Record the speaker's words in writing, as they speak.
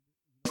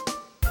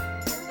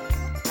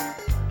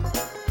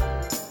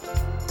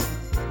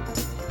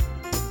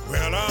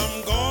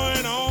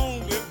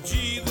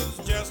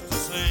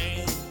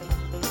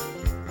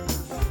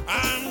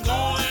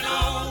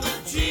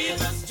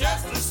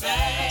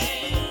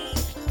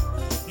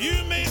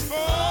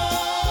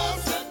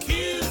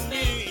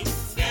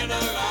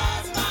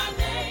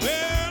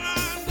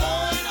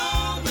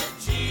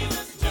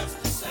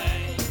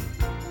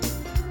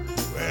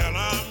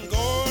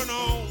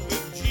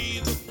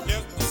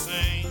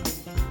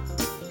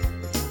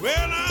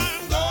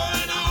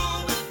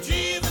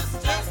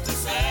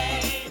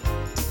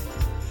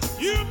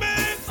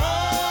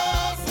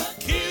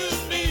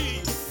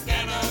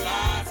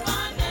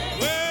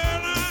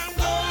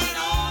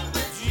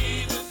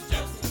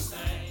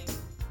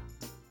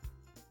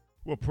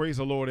Well, praise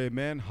the Lord,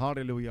 amen.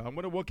 Hallelujah. I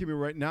want to welcome you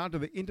right now to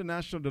the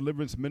International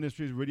Deliverance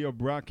Ministries radio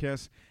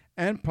broadcast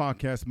and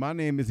podcast. My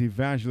name is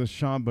Evangelist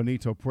Sean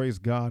Benito. Praise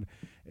God,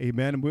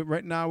 amen.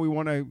 Right now, we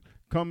want to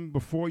come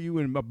before you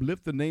and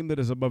uplift the name that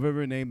is above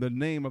every name, the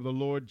name of the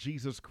Lord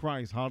Jesus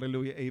Christ.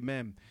 Hallelujah,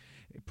 amen.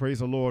 Praise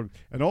the Lord.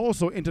 And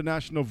also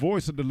International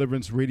Voice of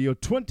Deliverance Radio,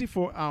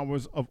 24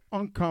 hours of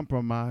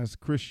uncompromised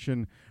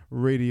Christian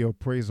radio.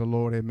 Praise the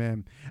Lord,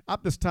 amen.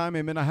 At this time,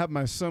 amen, I have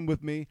my son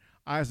with me,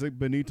 Isaac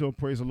Benito.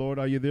 Praise the Lord.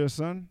 Are you there,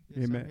 son?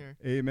 Yes, amen. I'm here.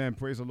 Amen.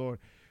 Praise the Lord.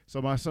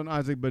 So my son,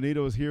 Isaac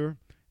Benito, is here.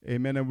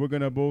 Amen. And we're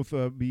going to both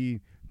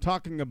be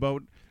talking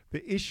about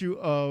the issue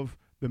of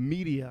the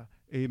media,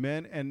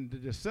 amen, and the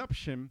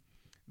deception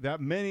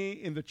that many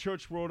in the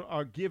church world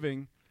are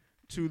giving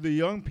to the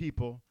young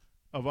people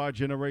of our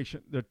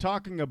generation. They're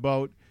talking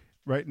about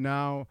right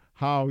now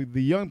how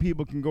the young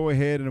people can go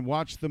ahead and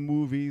watch the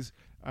movies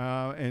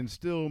and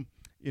still,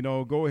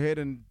 go ahead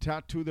and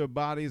tattoo their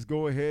bodies,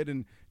 go ahead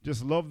and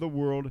just love the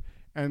world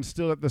and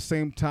still at the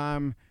same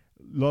time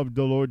love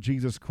the Lord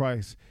Jesus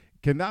Christ.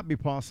 Can that be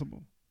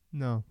possible?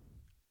 No.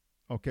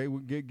 Okay,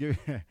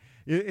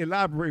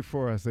 elaborate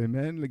for us,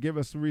 amen. Give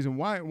us the reason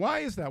why.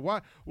 Why is that?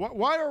 Why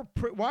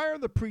are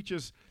the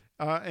preachers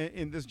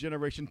in this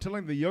generation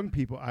telling the young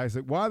people,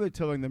 Isaac? Why are they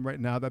telling them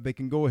right now that they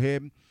can go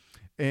ahead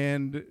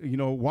and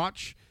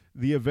watch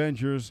the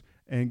Avengers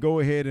and go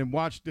ahead and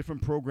watch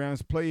different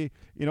programs, play,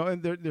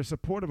 and they're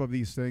supportive of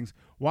these things?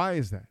 Why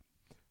is that?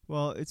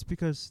 Well, it's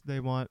because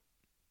they want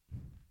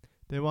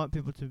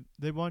people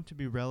to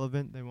be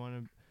relevant. They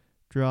want to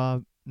draw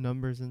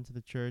numbers into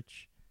the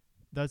church.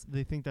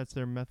 They think that's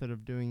their method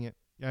of doing it.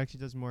 It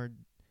actually does more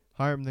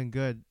harm than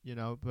good,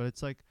 but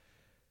it's like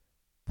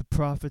the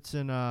prophets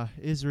in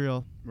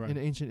Israel, Right. in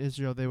ancient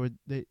Israel,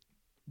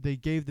 they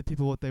gave the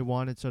people what they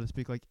wanted, so to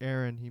speak. Like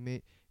Aaron,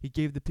 he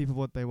gave the people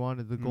what they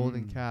wanted, the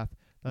golden calf.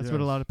 That's what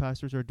a lot of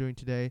pastors are doing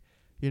today.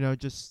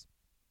 Just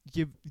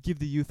give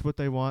the youth what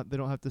they want. They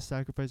don't have to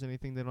sacrifice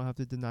anything. They don't have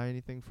to deny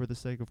anything for the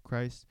sake of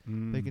Christ.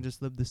 They can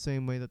just live the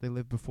same way that they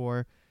lived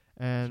before,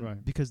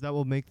 and because that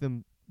will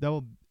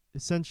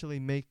essentially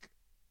make,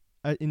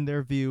 in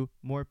their view,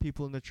 more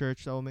people in the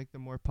church. That will make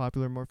them more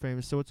popular, more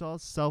famous. So it's all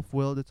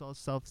self-willed. It's all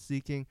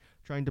self-seeking,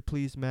 trying to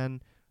please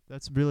men.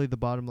 That's really the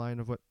bottom line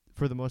of what,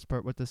 for the most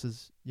part, what this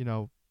is,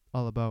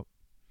 all about.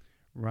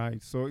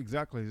 Right. So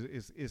exactly,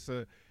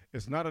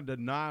 it's not a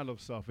denial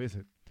of self, is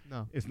it?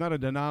 No. It's not a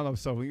denial of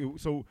self.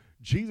 So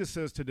Jesus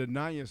says to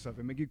deny yourself.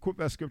 And you quote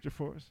that scripture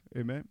for us.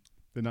 Amen.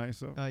 Deny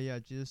yourself. Yeah.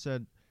 Jesus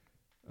said,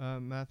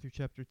 Matthew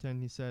chapter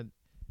 10. He said,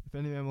 "If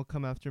any man will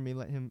come after me,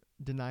 let him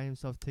deny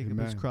himself, take up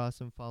his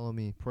cross, and follow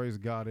me." Praise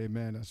God.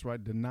 Amen. That's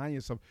right. Deny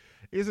yourself.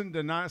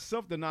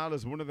 Self-denial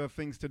is one of the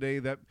things today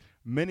that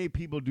many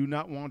people do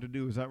not want to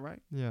do. Is that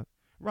right? Yeah.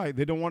 Right.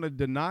 They don't want to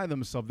deny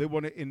themselves. They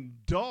want to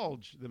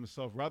indulge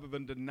themselves rather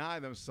than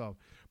deny themselves.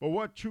 But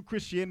what true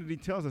Christianity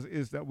tells us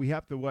is that we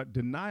have to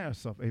deny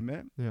ourselves.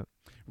 Amen. Yeah.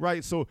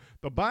 Right. So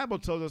the Bible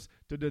tells us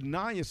to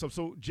deny yourself.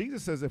 So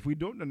Jesus says if we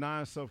don't deny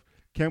ourselves,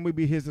 can we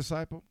be his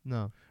disciple?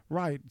 No.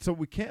 Right. So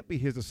we can't be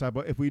his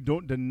disciple if we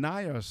don't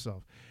deny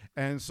ourselves.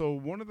 And so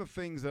one of the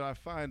things that I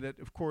find that,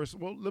 of course,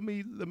 well, let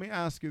me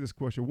ask you this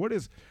question. What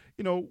is,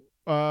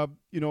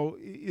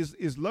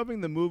 is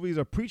loving the movies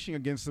or preaching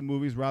against the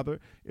movies, rather,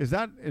 is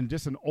that in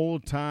just an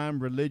old time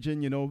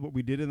religion, what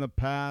we did in the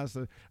past,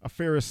 a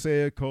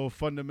Pharisaical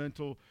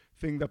fundamental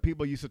thing that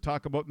people used to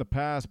talk about in the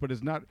past, but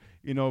is not,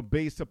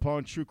 based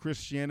upon true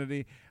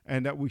Christianity,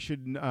 and that we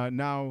should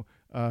now,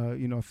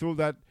 throw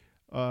that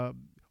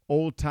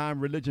old time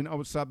religion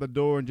outside the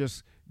door and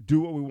just do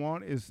what we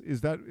want?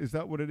 Is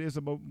that what it is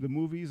about the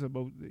movies,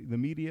 about the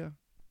media?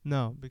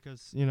 No,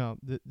 because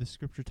the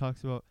scripture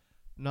talks about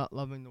not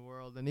loving the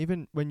world, and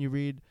even when you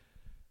read,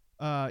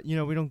 we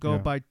don't go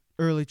by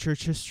early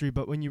church history,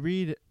 but when you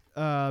read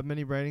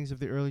many writings of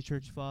the early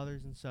church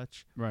fathers and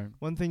such, right,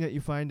 one thing that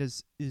you find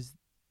is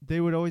they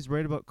would always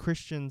write about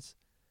Christians,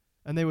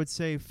 and they would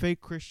say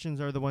fake Christians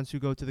are the ones who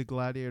go to the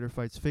gladiator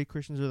fights. Fake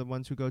Christians are the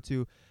ones who go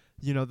to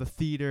the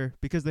theater,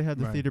 because they had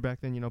the theater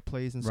back then,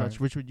 plays and such,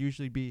 which would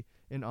usually be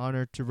in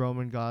honor to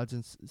Roman gods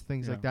and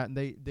things like that. And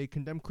they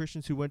condemn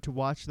Christians who went to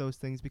watch those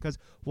things because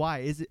why?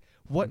 Is it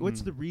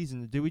what's the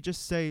reason? Do we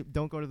just say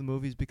don't go to the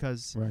movies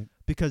because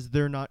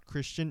they're not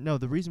Christian? No,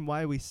 the reason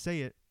why we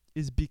say it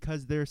is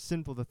because they're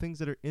sinful. The things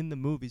that are in the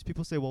movies,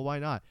 people say, well, why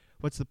not?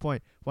 What's the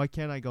point? Why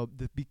can't I go?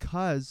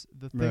 Because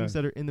the things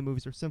that are in the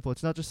movies are sinful.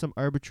 It's not just some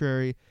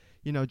arbitrary,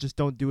 just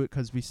don't do it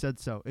because we said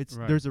so.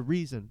 There's a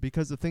reason,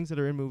 because the things that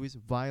are in movies,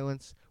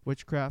 violence,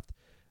 witchcraft,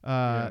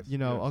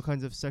 all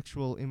kinds of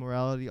sexual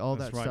immorality, all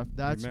that stuff.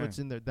 That's what's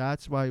in there.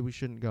 That's why we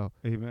shouldn't go.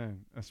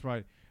 Amen. That's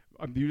right.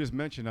 You just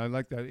mentioned, I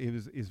like that,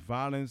 is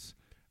violence,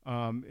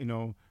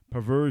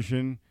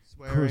 perversion,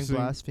 swearing, cursing,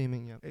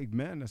 blaspheming. Yeah.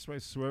 Amen. That's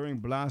right. Swearing,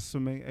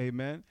 blaspheming.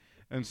 Amen.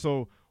 And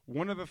so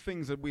one of the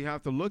things that we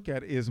have to look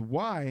at is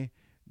why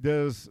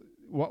does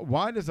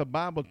the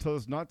Bible tell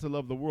us not to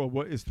love the world?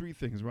 What is three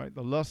things, right?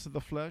 The lust of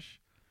the flesh,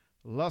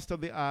 lust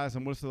of the eyes,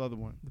 and what's the other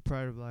one? The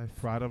pride of life.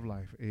 Pride of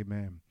life.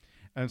 Amen.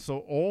 And so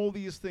all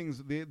these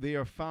things, they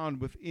are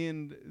found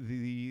within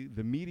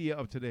the media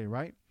of today,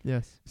 right?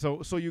 Yes.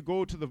 So you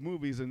go to the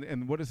movies,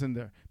 and what is in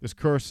there? There's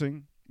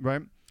cursing,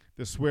 right?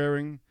 There's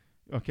swearing,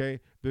 okay?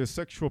 There's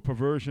sexual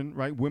perversion,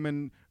 right?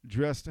 Women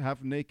dressed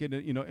half naked,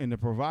 in a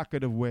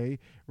provocative way,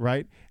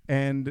 right?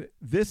 And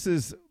this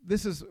is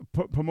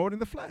promoting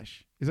the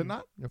flesh, is it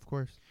not? Of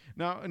course.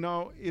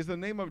 Now, is the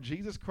name of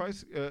Jesus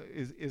Christ,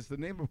 is the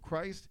name of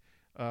Christ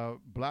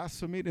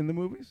blasphemed in the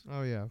movies?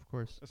 Oh yeah, of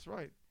course. That's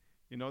right.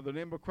 The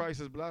name of Christ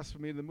is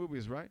blasphemy in the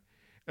movies, right?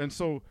 And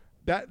so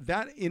that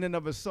in and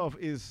of itself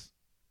is,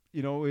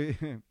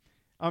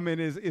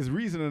 is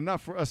reason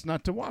enough for us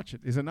not to watch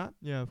it, is it not?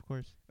 Yeah, of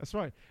course. That's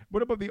right.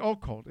 What about the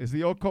occult? Is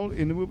the occult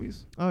in the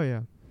movies? Oh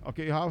yeah.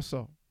 Okay, how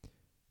so?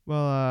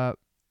 Well,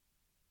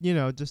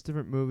 just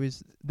different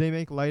movies. They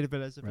make light of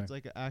it as if Right. it's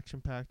like an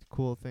action-packed,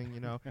 cool thing,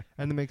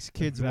 and it makes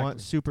kids want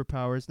Exactly.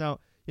 superpowers. Now,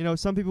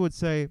 some people would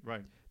say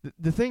Right.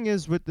 the thing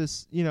is with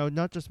this,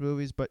 not just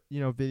movies, but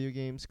video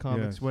games,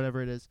 comics, Yes.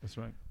 whatever it is. That's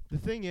right. The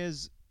thing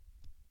is,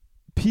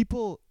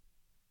 people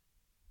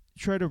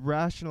try to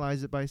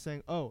rationalize it by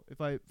saying, "Oh,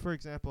 for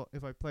example,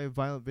 if I play a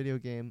violent video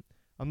game,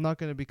 I'm not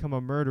going to become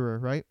a murderer,"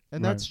 right?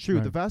 And that's Right, true.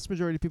 right. The vast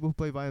majority of people who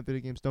play violent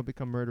video games don't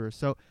become murderers.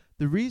 So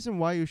the reason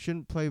why you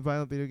shouldn't play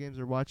violent video games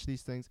or watch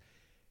these things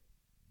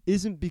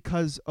isn't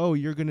because,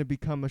 you're going to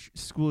become a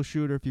school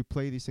shooter if you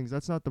play these things.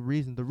 That's not the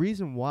reason. The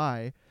reason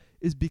why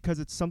is because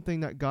it's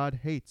something that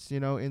God hates.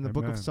 In the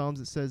book of Amen. Psalms,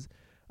 it says,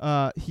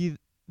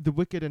 the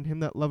wicked and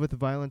him that loveth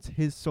violence,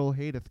 his soul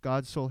hateth,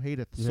 God's soul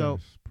hateth. Yes, So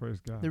praise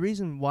God. the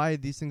reason why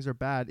these things are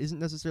bad isn't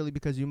necessarily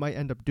because you might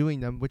end up doing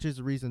them, which is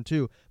a reason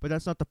too, but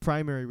that's not the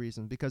primary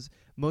reason, because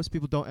most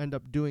people don't end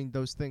up doing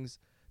those things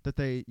that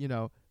they,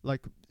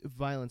 like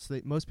violence.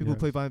 Most people who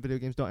play Yes. violent video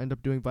games don't end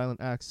up doing violent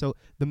acts. So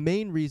the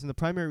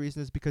primary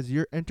reason is because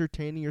you're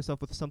entertaining yourself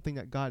with something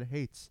that God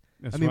hates.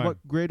 That's I mean, right.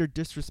 what greater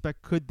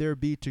disrespect could there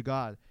be to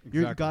God?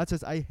 Exactly. God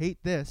says, I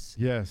hate this,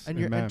 Yes, and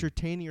you're amen.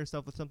 entertaining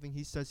yourself with something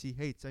he says he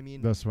hates. I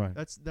mean, That's right.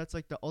 that's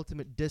like the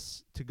ultimate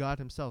diss to God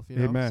himself,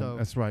 Amen. So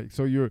That's right.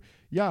 So you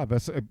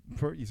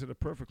said it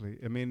perfectly.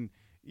 I mean,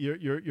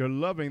 you're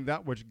loving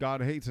that which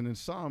God hates. And in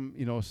Psalm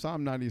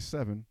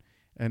 97,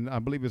 and I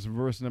believe it's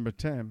verse number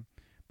 10,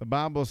 the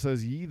Bible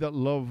says, "Ye that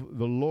love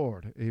the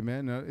Lord,"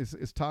 amen.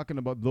 It's talking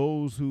about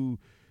those who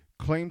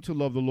claim to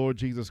love the Lord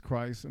Jesus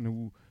Christ and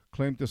who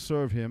claim to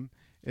serve him.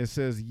 It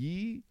says,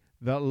 "Ye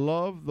that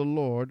love the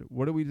Lord,"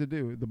 what are we to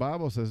do? The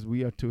Bible says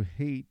we are to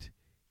hate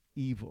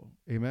evil.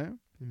 Amen.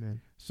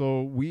 Amen.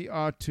 So we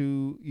are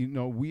to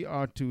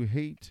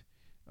hate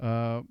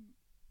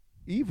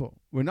evil.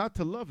 We're not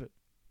to love it,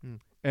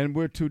 and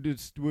we're to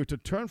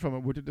turn from it.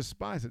 We're to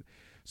despise it.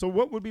 So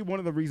what would be one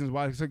of the reasons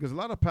why? Because a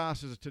lot of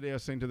pastors today are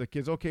saying to the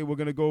kids, "Okay, we're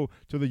going to go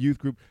to the youth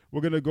group. We're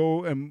going to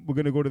go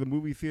to the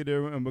movie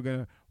theater, and we're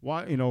going to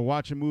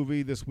watch a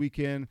movie this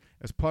weekend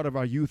as part of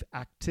our youth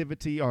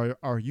activity,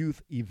 our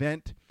youth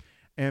event."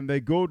 And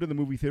they go to the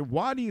movie theater.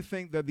 Why do you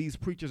think that these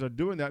preachers are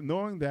doing that,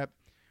 knowing that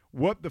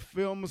what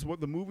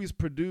the movies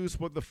produce,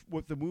 what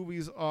the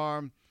movies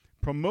are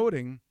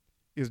promoting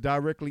is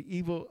directly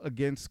evil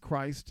against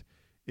Christ,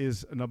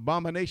 is an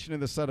abomination in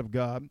the sight of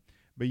God,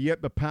 but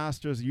yet the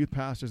pastors, youth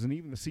pastors, and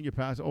even the senior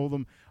pastors, all of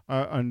them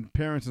and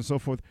parents and so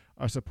forth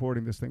are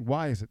supporting this thing.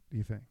 Why is it, do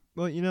you think?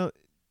 Well, it's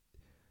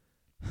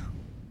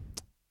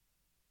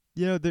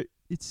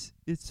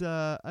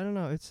I don't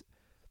know,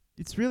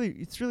 it's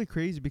really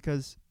crazy,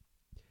 because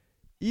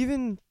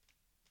the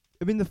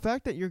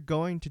fact that you're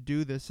going to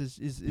do this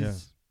is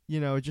Yes.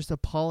 just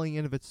appalling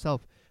in of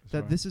itself.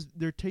 That's right.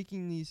 They're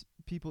taking these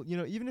people,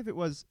 even if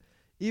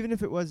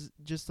it was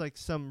just like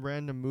some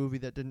random movie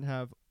that didn't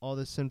have all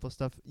this sinful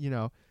stuff,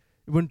 it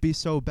wouldn't be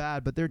so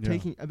bad. But they're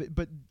taking,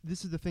 but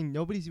this is the thing: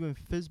 nobody's even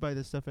fizzed by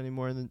this stuff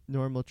anymore in the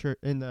normal church,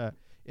 in the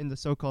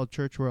so-called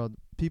church world.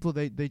 People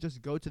they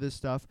just go to this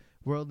stuff,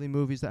 worldly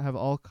movies that have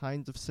all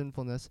kinds of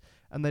sinfulness,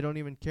 and they don't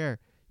even care,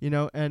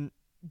 And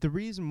the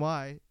reason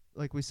why,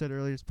 like we said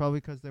earlier, is probably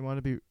because they want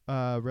to be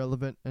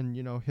relevant and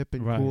hip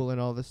and Right. cool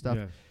and all this stuff.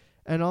 Yes.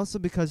 And also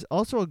because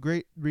a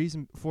great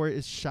reason for it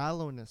is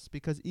shallowness,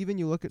 because even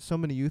you look at so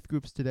many youth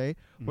groups today,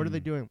 what are they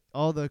doing?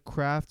 All the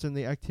crafts and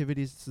the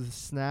activities, the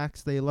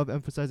snacks, they love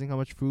emphasizing how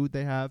much food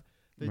they have.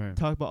 They Right.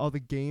 talk about all the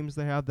games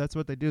they have. That's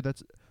what they do.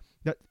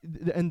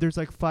 And there's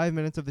like 5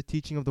 minutes of the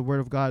teaching of the Word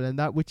of God, and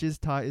that which is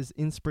taught is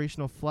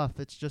inspirational fluff.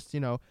 It's just,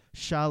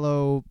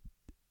 shallow,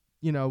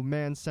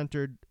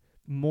 man-centered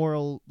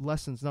moral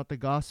lessons, not the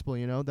gospel,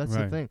 That's the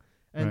Right. thing.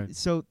 And Right.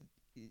 so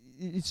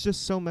it's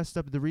just so messed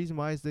up. The reason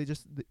why is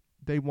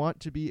they want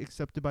to be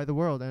accepted by the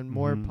world and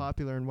more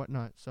popular and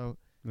whatnot. So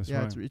That's yeah,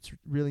 right. it's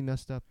really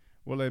messed up.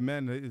 Well,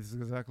 amen. It's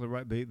exactly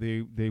right.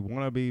 They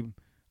want to be,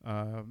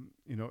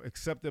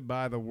 accepted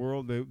by the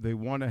world. They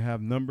want to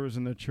have numbers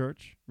in the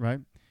church,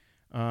 right?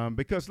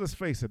 Because let's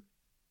face it,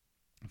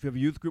 if you have a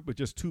youth group with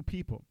just 2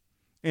 people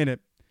in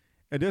it,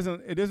 it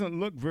doesn't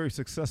look very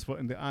successful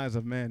in the eyes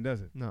of man,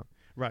 does it? No.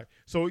 Right.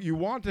 So you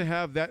want to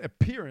have that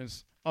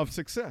appearance of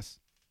success.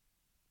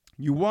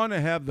 You want to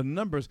have the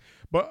numbers,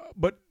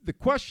 but the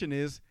question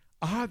is,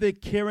 Are they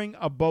caring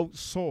about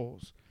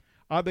souls?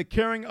 Are they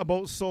caring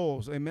about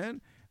souls?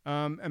 Amen.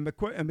 And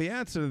the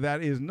answer to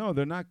that is no,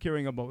 they're not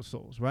caring about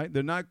souls, right?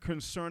 They're not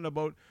concerned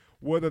about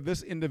whether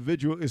this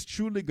individual is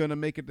truly going to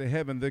make it to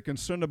heaven. They're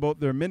concerned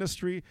about their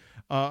ministry,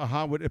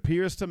 how it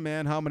appears to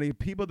man, how many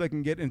people they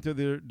can get into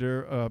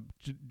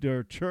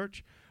their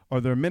church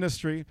or their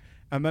ministry,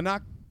 and they're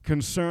not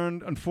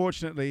concerned,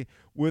 unfortunately,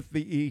 with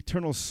the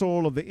eternal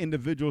soul of the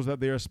individuals that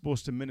they are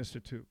supposed to minister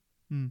to.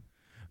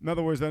 In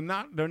other words, they're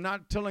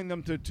not telling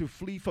them to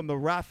flee from the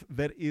wrath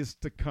that is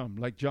to come,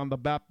 like John the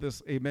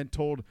Baptist, amen,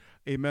 told,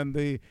 amen,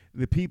 the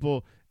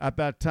people at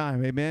that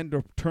time, amen,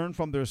 to turn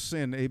from their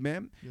sin,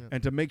 amen,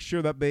 and to make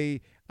sure that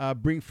they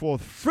bring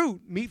forth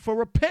fruit, meet for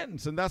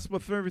repentance. And that's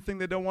what everything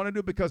they don't want to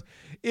do, because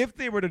if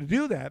they were to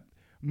do that,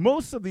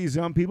 most of these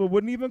young people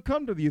wouldn't even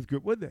come to the youth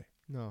group, would they?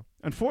 No.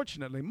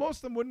 Unfortunately, most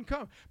of them wouldn't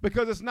come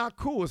because it's not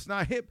cool. It's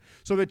not hip.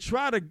 So they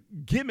try to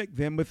gimmick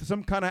them with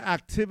some kind of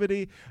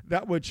activity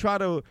that would try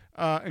to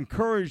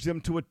encourage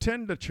them to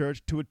attend the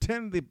church, to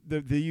attend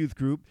the youth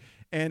group.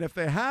 And if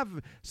they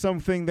have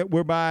something that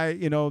whereby,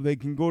 they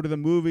can go to the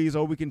movies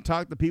or we can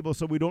talk to people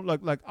so we don't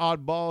look like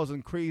oddballs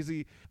and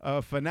crazy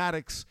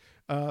fanatics,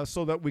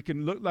 so that we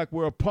can look like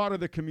we're a part of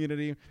the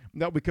community,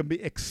 that we can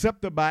be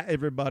accepted by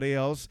everybody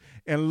else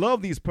and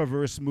love these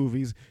perverse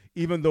movies,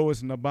 even though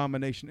it's an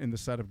abomination in the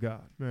sight of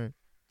God. Right.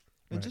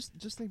 And Right.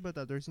 just think about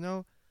that.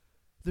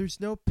 There's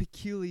no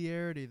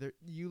peculiarity.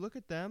 You look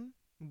at them,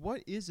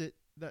 what is it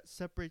that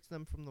separates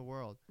them from the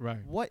world?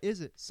 Right. What is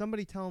it?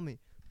 Somebody tell me.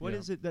 What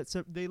is it that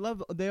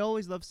they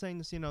always love saying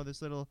this,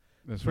 this little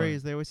That's phrase.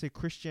 right. They always say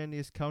Christianity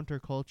is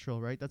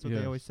countercultural, right? That's what they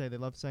Yes. always say. They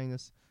love saying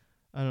this.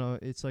 I don't know.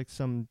 It's like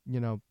some,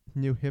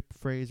 new hip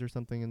phrase or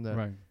something in the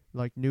Right.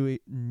 like new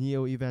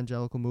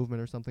neo-evangelical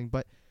movement or something.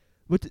 But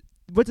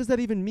what does that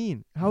even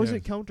mean? How is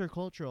it Yes.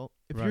 countercultural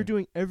if you're Right.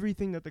 doing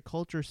everything that the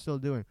culture is still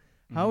doing?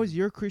 How is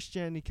your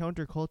Christianity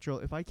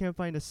countercultural if I can't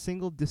find a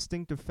single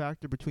distinctive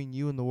factor between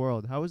you and the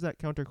world? How is that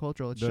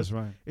countercultural? That's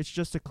right. It's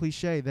just a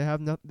cliche. They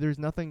have there's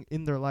nothing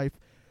in their life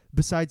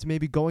besides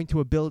maybe going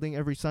to a building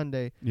every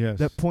Sunday Yes.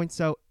 that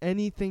points out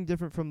anything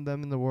different from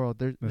them in the world.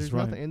 There's right.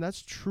 nothing, and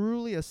that's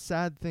truly a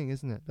sad thing,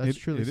 isn't it? That's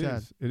truly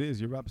sad. It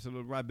is. You're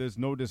absolutely right. There's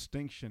no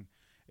distinction,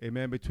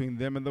 amen, between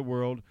them and the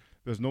world.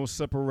 There's no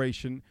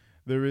separation.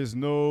 There is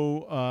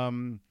no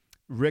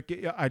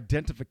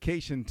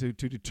identification to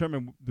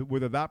determine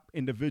whether that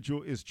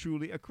individual is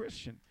truly a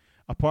Christian,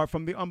 apart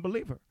from the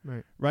unbeliever.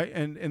 Right. Right.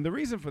 And the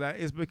reason for that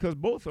is because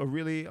both are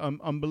really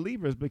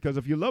unbelievers. Because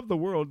if you love the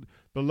world,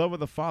 the love of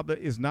the Father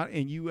is not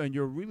in you, and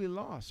you're really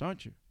lost,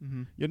 aren't you?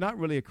 Mm-hmm. You're not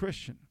really a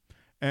Christian,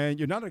 and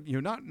you're not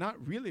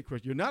really a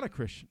Christian. You're not a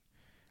Christian.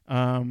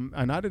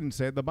 And I didn't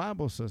say it. The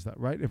Bible says that,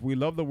 right? If we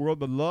love the world,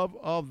 the love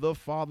of the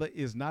Father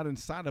is not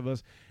inside of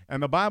us.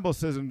 And the Bible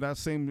says in that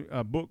same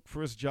book,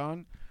 1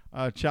 John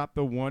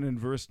chapter 1 and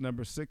verse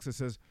number 6, it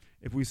says,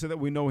 if we say that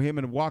we know him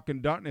and walk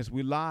in darkness,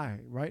 we lie,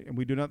 right? And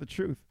we do not the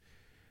truth,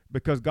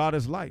 because God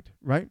is light,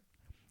 right?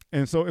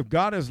 And so if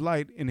God is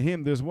light, in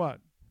him there's what?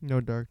 No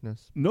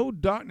darkness. No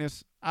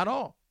darkness at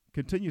all.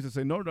 Continues to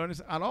say no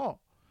darkness at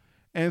all.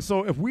 And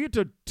so if we're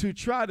to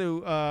try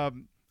to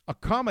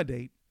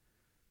accommodate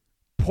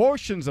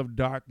portions of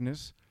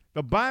darkness,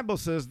 the Bible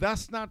says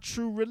that's not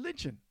true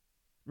religion,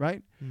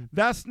 right?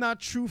 That's not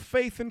true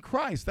faith in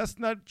Christ. That's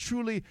not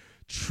truly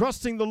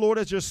trusting the Lord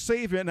as your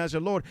Savior and as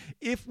your Lord.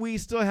 If we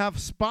still have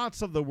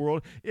spots of the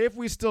world, if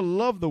we still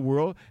love the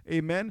world,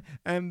 amen,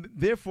 and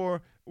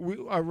therefore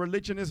our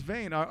religion is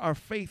vain. Our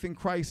faith in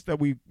Christ that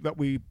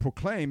we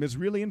proclaim is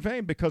really in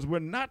vain, because we're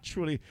not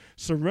truly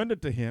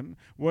surrendered to him.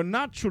 We're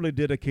not truly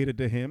dedicated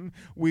to him.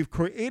 We've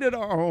created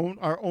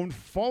our own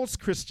false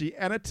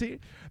Christianity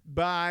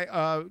by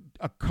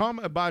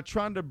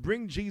trying to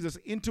bring Jesus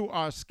into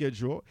our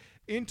schedule,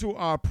 into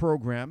our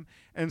program,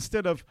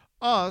 instead of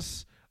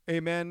us,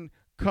 amen,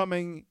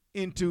 coming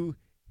into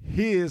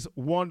his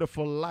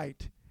wonderful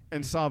light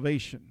and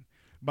salvation,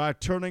 by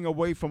turning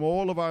away from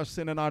all of our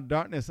sin and our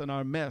darkness and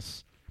our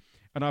mess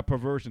and our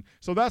perversion.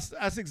 So that's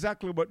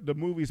exactly what the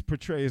movies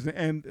portrays.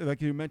 And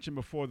like you mentioned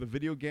before, the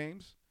video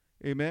games,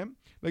 amen?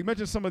 Like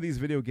mention some of these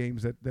video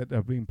games that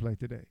are being played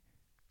today.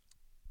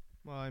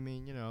 Well, I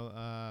mean,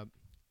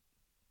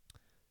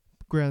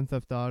 Grand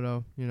Theft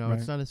Auto, Right.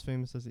 It's not as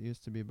famous as it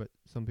used to be, but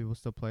some people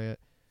still play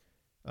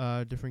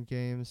it. Different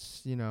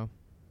games,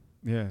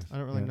 Yes. I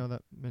don't really know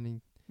that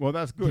many. Well,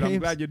 that's good. I'm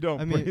Games. glad you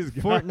don't. I mean, Praise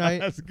God.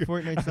 That's good.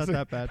 Fortnite's not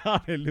that bad.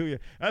 Hallelujah.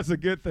 That's a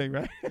good thing,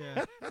 right?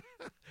 Yeah.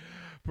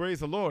 Praise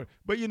the Lord.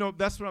 But,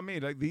 that's what I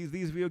mean. Like these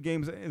video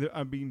games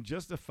are being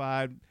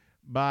justified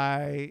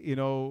by,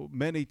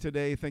 many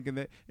today, thinking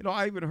that,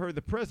 I even heard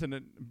the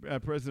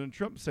President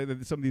Trump say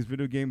that some of these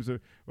video games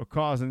were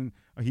causing,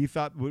 he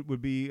thought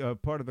would be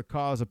part of the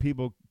cause of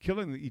people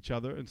killing each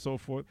other and so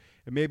forth.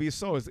 And maybe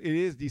so. It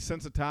is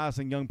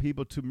desensitizing young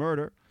people to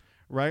murder,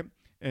 right?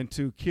 And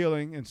to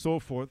killing and so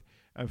forth.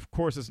 Of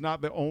course, it's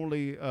not the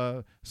only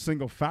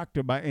single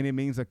factor by any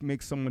means that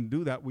makes someone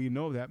do that. We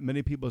know that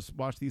many people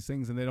watch these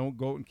things and they don't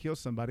go and kill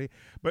somebody,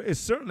 but it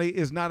certainly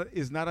is not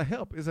a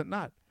help, is it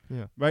not?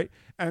 Yeah. Right?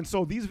 And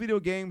so these video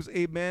games,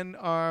 amen,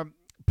 are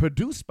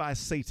produced by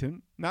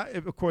Satan.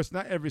 Of course,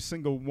 not every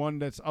single one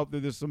that's out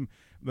there. There's some,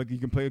 like you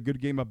can play a good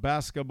game of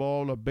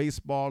basketball or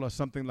baseball or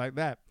something like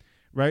that,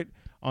 right?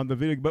 On the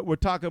video, but we're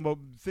talking about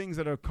things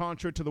that are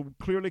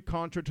clearly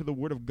contrary to the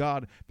Word of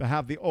God, that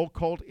have the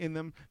occult in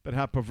them, that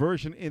have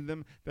perversion in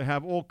them, that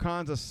have all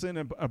kinds of sin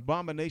and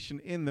abomination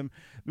in them.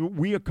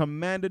 We are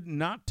commanded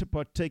not to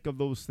partake of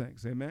those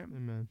things. Amen.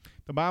 Amen.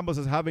 The Bible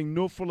says, having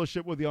no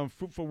fellowship with the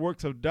unfruitful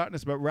works of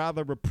darkness, but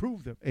rather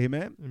reprove them.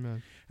 Amen.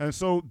 Amen. And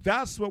so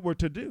that's what we're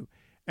to do.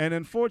 And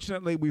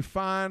unfortunately, we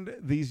find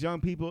these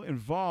young people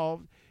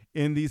involved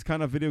in these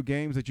kind of video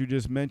games that you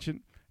just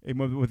mentioned,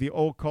 with the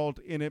occult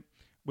in it,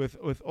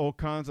 with all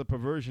kinds of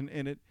perversion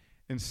in it,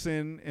 and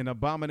sin and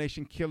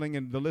abomination, killing,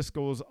 and the list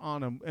goes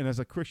on. And as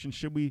a Christian,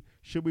 should we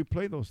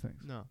play those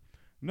things?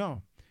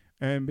 No.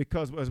 And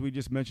because, as we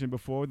just mentioned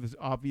before, the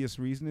obvious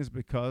reason is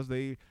because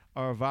they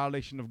are a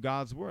violation of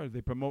God's word.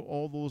 They promote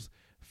all those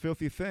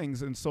filthy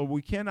things. And so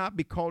we cannot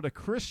be called a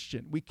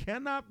Christian. We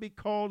cannot be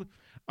called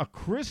a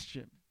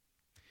Christian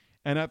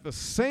and at the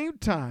same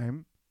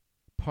time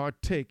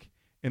partake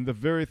in the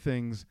very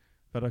things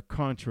that are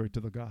contrary to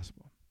the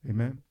gospel.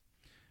 Amen.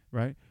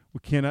 Right? We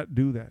cannot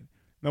do that.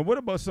 Now, what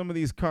about some of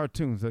these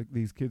cartoons that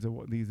these kids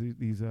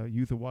these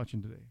youth are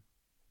watching today?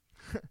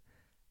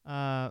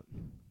 I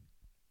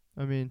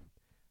mean,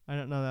 I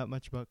don't know that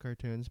much about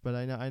cartoons, but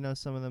I know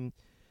some of them,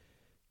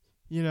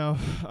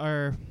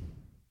 are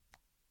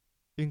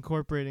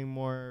incorporating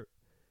more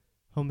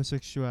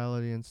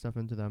homosexuality and stuff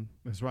into them.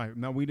 That's right.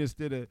 Now, we just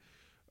did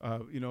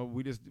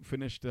we just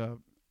finished a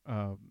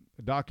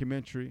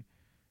documentary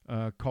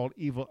called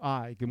Evil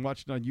Eye. You can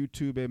watch it on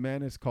YouTube,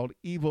 amen. It's called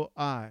Evil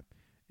Eye,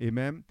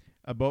 amen,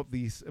 about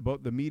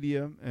the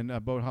media and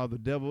about how the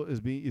devil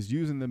is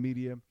using the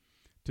media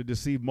to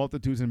deceive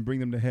multitudes and bring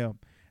them to hell.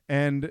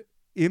 And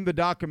in the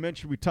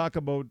documentary, we talk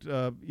about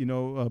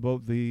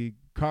about the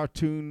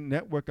Cartoon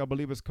Network, I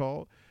believe it's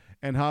called,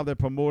 and how they're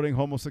promoting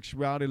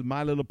homosexuality.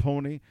 My Little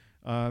Pony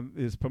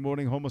is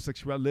promoting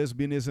homosexuality,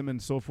 lesbianism,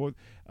 and so forth.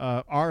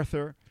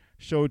 Arthur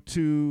showed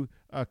two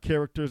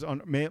characters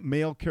on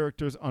male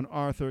characters on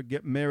Arthur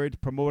get married,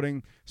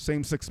 promoting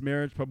same-sex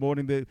marriage,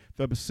 promoting the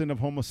sin of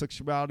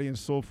homosexuality and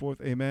so forth.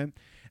 Amen.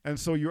 And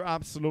so you're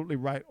absolutely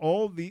right.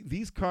 All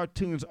these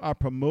cartoons are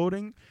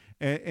promoting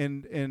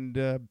and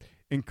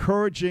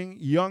encouraging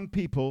young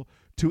people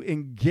to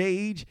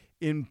engage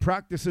in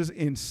practices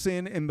in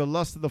sin, in the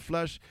lust of the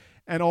flesh,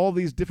 and all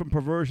these different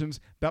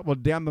perversions that will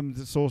damn them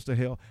souls to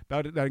hell.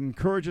 That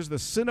encourages the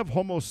sin of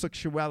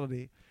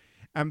homosexuality,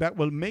 and that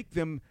will make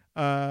them,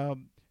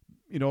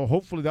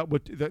 hopefully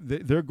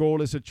their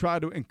goal is to try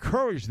to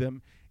encourage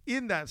them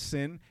in that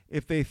sin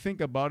if they think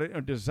about it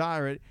or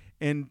desire it,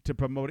 and to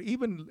promote it.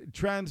 Even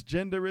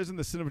transgenderism,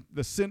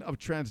 the sin of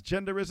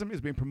transgenderism is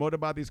being promoted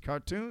by these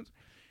cartoons,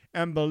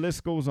 and the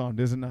list goes on,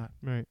 does it not?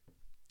 Right.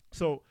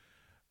 So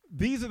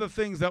these are the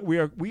things that we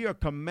are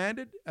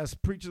commanded as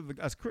preachers,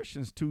 as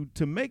Christians,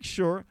 to make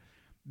sure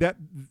that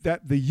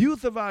the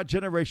youth of our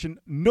generation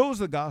knows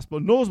the gospel,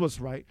 knows what's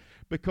right,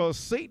 because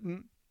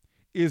Satan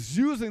is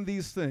using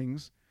these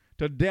things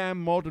to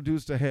damn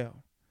multitudes to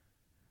hell.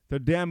 To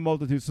damn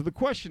multitudes. So the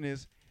question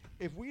is,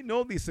 if we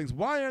know these things,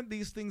 why aren't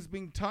these things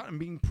being taught and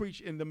being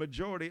preached in the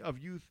majority of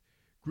youth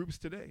groups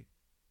today?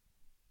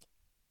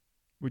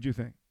 What'd you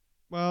think?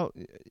 Well,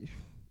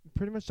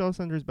 pretty much all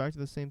centers back to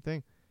the same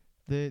thing.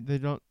 They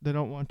don't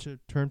want to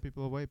turn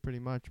people away, pretty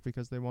much,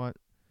 because they want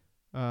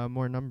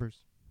more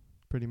numbers,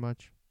 pretty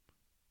much.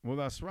 Well,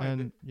 that's right.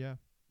 And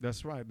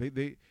that's right.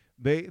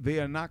 They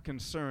are not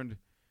concerned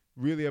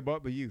really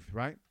about the youth,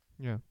 right?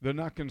 Yeah. They're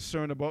not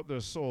concerned about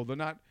their soul. They're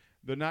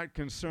not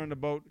concerned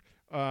about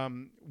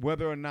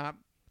whether or not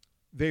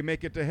they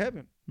make it to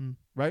heaven,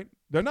 right?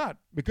 They're not,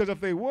 because if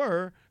they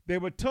were, they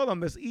would tell them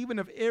this, even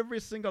if every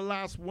single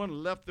last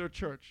one left their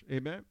church.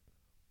 Amen.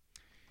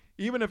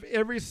 Even if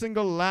every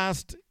single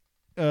last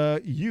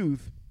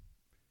youth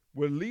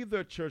would leave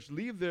their church,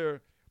 leave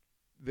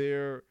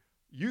their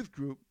youth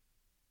group,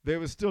 they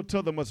would still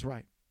tell them what's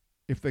right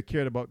if they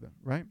cared about them,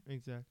 right?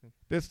 Exactly.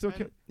 They still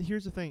care.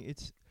 Here's the thing.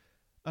 It's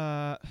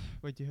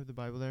wait, do you have the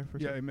Bible there for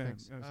a second? Amen.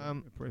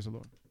 Praise the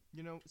Lord.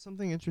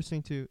 Something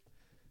interesting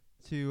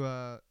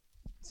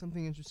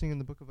something interesting in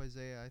the book of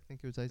Isaiah. I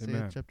think it was Isaiah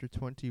Amen. chapter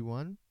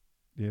 21.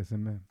 Yes,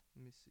 amen.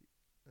 Let me see.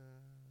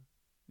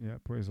 Yeah,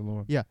 praise the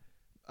Lord. Yeah.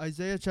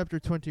 Isaiah chapter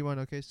 21.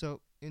 Okay,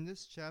 so in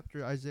this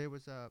chapter, Isaiah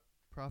was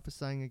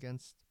prophesying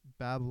against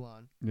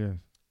Babylon. Yes.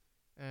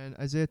 And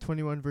Isaiah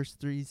 21 verse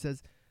 3, he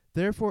says,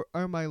 "Therefore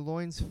are my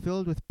loins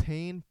filled with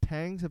pain,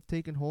 pangs have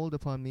taken hold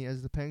upon me,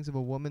 as the pangs of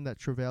a woman that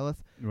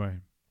travaileth. Right.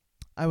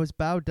 I was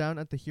bowed down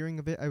at the hearing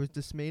of it, I was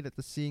dismayed at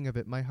the seeing of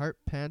it. My heart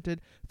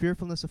panted,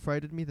 fearfulness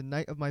affrighted me, the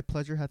night of my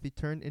pleasure hath he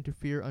turned into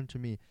fear unto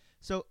me."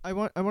 So I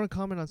want to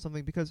comment on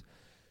something, because,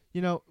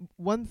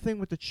 one thing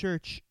with the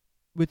church,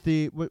 with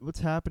what's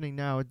happening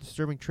now, a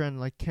disturbing trend,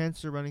 like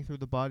cancer running through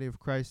the body of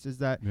Christ, is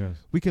that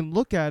we can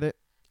look at it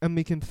and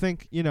we can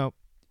think,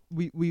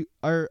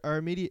 our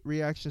immediate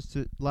reaction is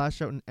to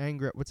lash out in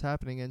anger at what's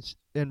happening,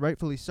 and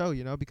rightfully so,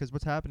 because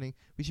what's happening,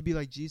 we should be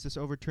like Jesus,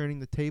 overturning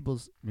the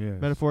tables,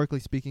 metaphorically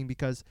speaking,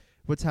 because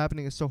what's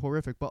happening is so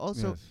horrific. But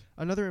also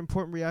another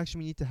important reaction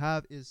we need to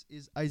have is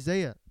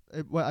Isaiah,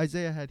 what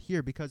Isaiah had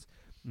here, because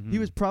he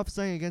was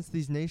prophesying against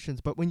these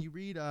nations. But when you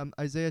read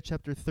Isaiah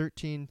chapter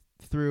 13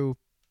 through,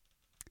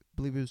 I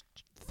believe it was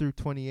through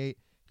 28,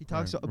 he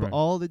talks about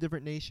all the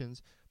different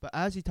nations. But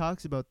as he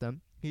talks about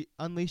them, he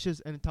unleashes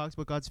and talks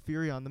about God's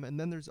fury on them. And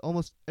then there's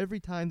almost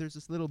every time there's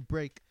this little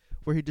break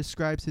where he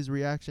describes his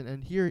reaction.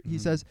 And here he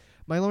says,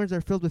 my loins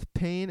are filled with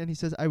pain. And he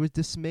says, I was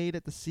dismayed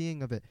at the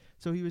seeing of it.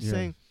 So he was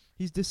saying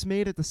he's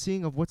dismayed at the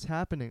seeing of what's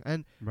happening.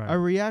 And our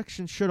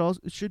reaction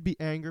should be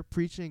anger,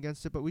 preaching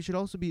against it. But we should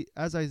also be,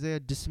 as Isaiah,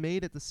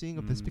 dismayed at the seeing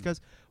of this.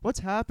 Because what's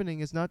happening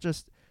is not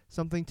just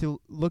something to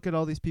look at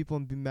all these people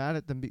and be mad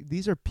at them.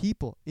 These are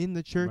people in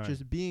the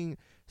churches being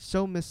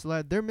so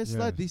misled. They're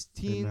misled. These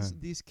teens,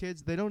 these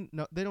kids, they don't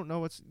know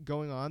what's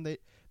going on. They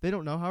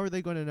don't know. How are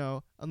they going to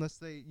know unless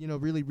they,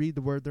 really read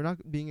the word? They're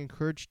not being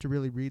encouraged to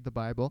really read the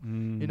Bible.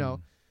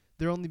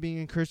 They're only being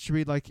encouraged to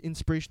read like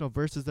inspirational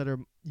verses that are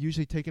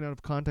usually taken out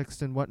of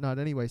context and whatnot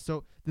anyway.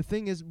 So the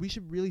thing is, we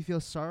should really feel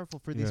sorrowful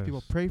for these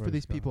people, pray for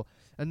these people,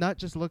 and not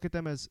just look at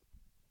them as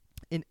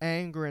in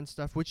anger and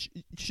stuff, which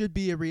should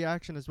be a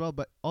reaction as well.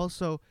 But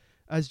also,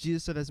 as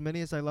Jesus said, as many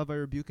as I love, I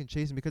rebuke and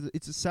chasten, because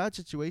it's a sad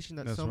situation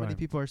that many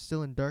people are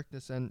still in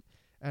darkness and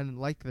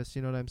like this.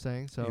 You know what I'm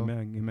saying? So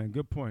Amen.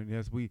 Good point.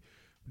 Yes, we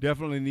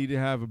definitely need to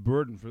have a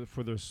burden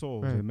for their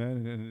souls.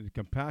 Amen. And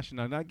compassion.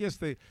 And I guess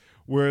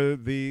where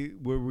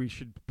we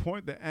should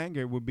point the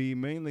anger would be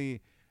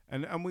mainly,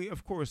 and we,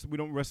 of course, we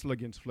don't wrestle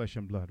against flesh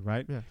and blood,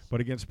 right? Yes. But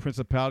against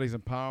principalities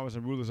and powers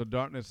and rulers of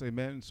darkness.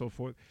 Amen. And so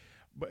forth.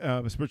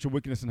 Spiritual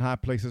wickedness in high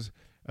places,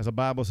 as the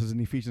Bible says in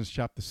Ephesians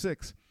chapter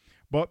 6.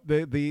 But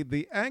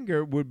the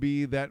anger would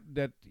be that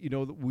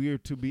we're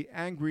to be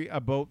angry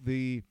about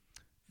the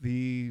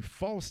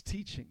false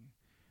teaching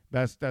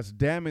that's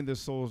damning the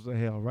souls to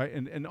hell, right?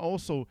 And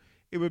also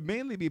it would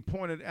mainly be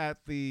pointed at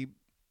the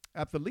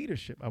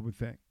leadership, I would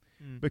think,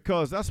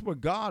 because that's where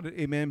God,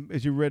 amen,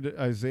 as you read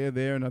Isaiah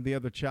there and the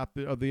other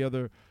chapter of the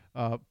other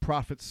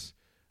prophets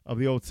of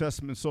the Old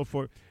Testament and so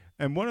forth,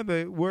 and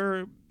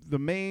where the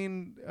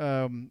main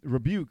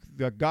rebuke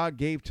that God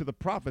gave to the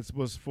prophets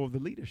was for the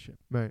leadership.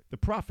 Right. The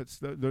prophets,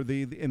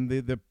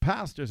 the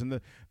pastors and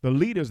the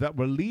leaders that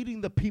were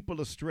leading the people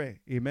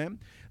astray. Amen.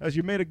 As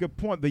you made a good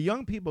point, the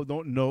young people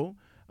don't know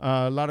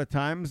a lot of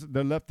times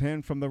the left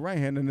hand from the right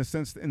hand, in the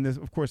sense,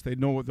 of course, they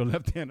know what the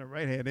left hand and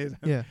right hand is,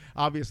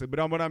 obviously.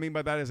 But what I mean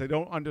by that is they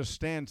don't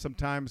understand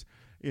sometimes,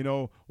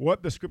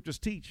 what the scriptures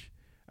teach.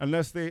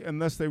 Unless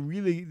they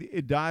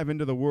really dive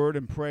into the word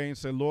and pray and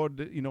say,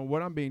 Lord,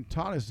 what I'm being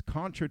taught is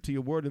contrary to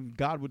your word, and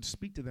God would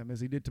speak to them as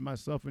he did to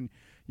myself and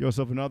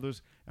yourself and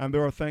others. And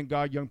there are, thank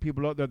God, young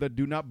people out there that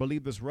do not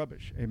believe this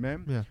rubbish.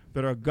 Amen. Yeah.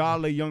 That are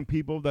godly young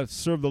people that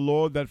serve the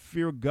Lord, that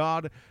fear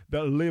God,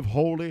 that live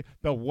holy,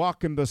 that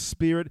walk in the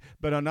Spirit,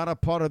 that are not a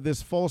part of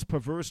this false,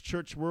 perverse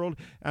church world,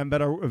 and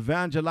that are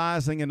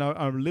evangelizing and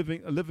are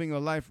living a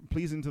life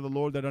pleasing to the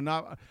Lord, that are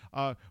not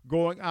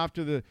going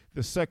after the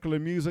secular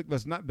music.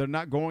 They're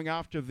not going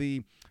after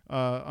the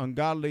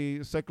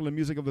ungodly secular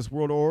music of this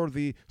world, or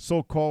the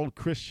so-called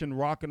Christian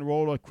rock and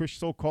roll, or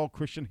so-called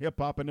Christian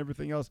hip-hop and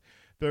everything else.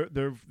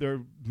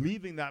 They're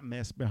leaving that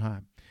mess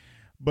behind.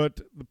 But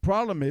the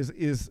problem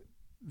is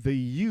the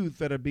youth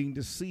that are being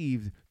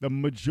deceived, the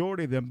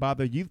majority of them, by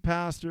the youth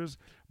pastors,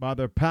 by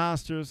their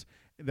pastors,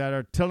 that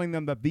are telling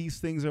them that these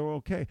things are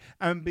okay.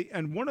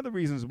 And one of the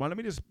reasons why, let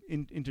me just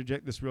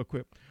interject this real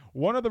quick.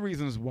 One of the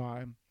reasons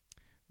why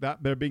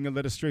that they're being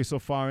led astray so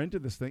far into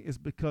this thing is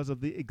because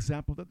of the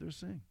example that they're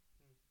seeing.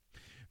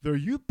 Their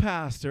youth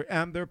pastor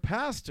and their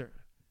pastor,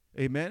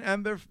 amen,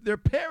 and their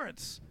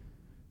parents,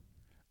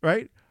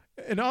 right,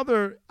 and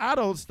other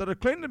adults that are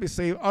claiming to be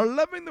saved are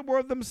loving the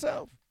word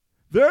themselves.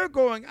 They're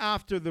going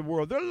after the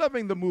world. They're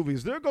loving the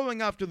movies. They're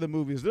going after the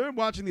movies. They're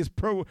watching these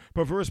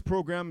perverse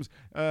programs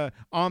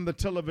on the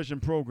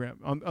television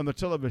on the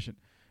television,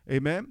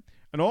 amen.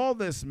 And all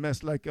this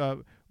mess, like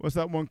what's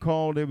that one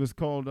called? It was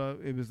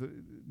a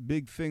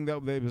big thing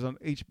that it was on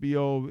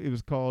HBO. It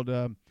was called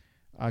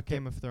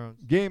Game of Thrones.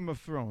 Game of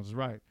Thrones,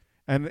 right?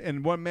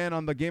 And one man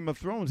on the Game of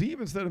Thrones, he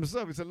even said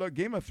himself, he said, look,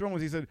 Game of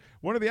Thrones, he said,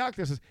 one of the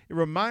actors says, it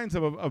reminds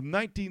him of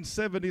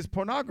 1970s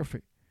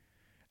pornography.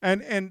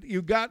 And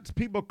you got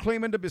people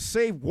claiming to be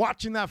saved,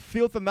 watching that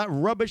filth and that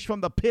rubbish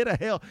from the pit of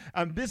hell.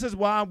 And this is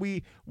why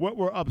what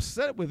we're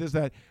upset with is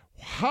that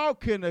how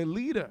can a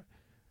leader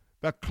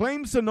that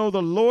claims to know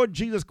the Lord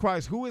Jesus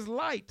Christ, who is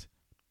light,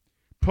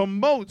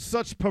 promote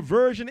such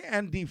perversion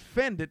and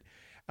defend it?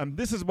 And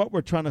this is what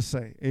we're trying to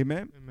say.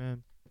 Amen?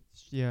 Amen.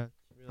 Yeah.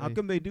 Really. How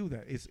come they do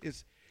that? It's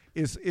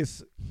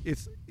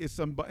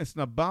an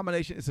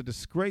abomination. It's a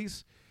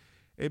disgrace.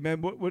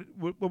 Amen.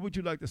 What would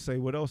you like to say?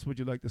 What else would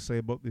you like to say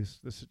about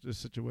this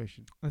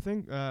situation? I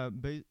think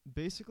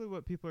basically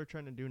what people are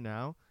trying to do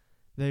now,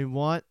 they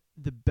want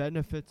the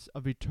benefits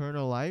of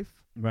eternal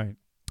life, right?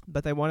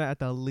 but they want it at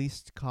the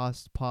least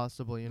cost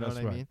possible. You know That's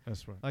what right. I mean?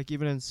 That's right. Like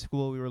even in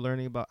school, we were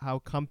learning about how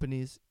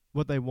companies,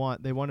 what they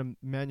want to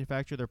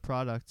manufacture their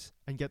products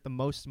and get the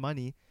most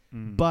money,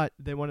 but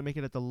they want to make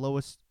it at the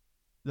lowest,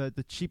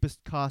 the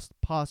cheapest cost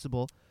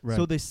possible. Right.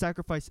 So they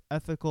sacrifice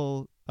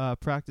ethical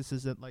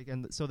practices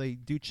and so they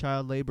do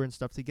child labor and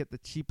stuff to get the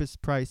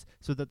cheapest price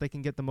so that they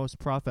can get the most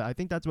profit. I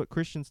think that's what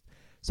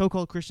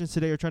so-called Christians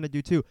today are trying to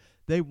do too.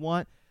 They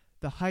want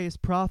the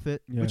highest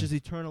profit, which is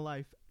eternal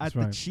life, at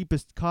the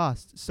cheapest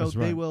cost. So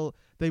they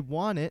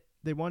want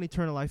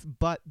eternal life,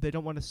 but they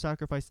don't want to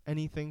sacrifice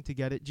anything to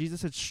get it.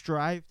 Jesus said,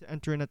 strive to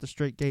enter in at the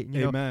straight gate. And,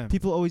 you know,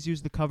 people always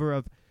use the cover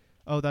of,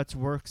 oh, that's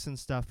works and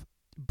stuff.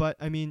 But,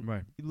 I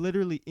mean,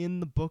 literally in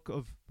the book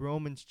of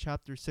Romans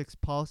chapter 6,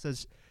 Paul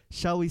says,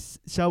 shall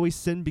we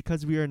sin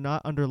because we are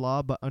not under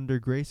law but under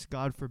grace?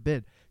 God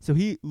forbid. So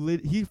he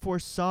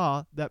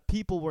foresaw that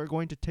people were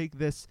going to take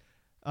this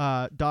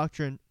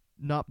doctrine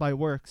not by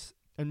works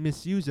and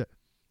misuse it.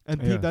 And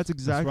that's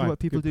exactly what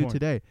people do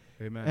today.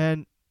 Amen.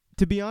 And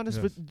to be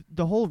honest with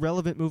the whole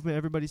relevant movement,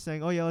 everybody's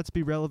saying, oh yeah, let's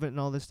be relevant and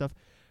all this stuff.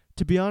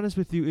 To be honest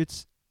with you,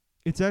 it's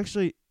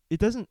actually, it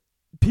doesn't,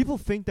 people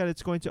think that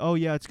it's going to, oh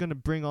yeah, it's going to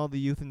bring all the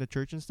youth in the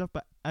church and stuff.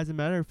 But as a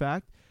matter of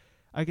fact,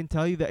 I can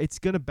tell you that it's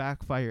going to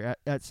backfire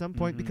at some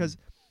point, because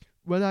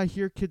when I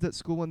hear kids at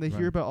school, when they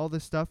hear about all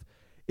this stuff,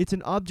 it's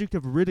an object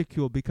of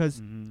ridicule,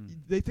 because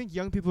they think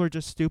young people are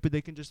just stupid.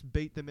 They can just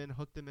bait them in,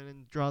 hook them in,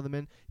 and draw them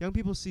in. Young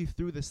people see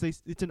through this.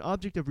 It's an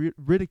object of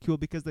ridicule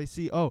because they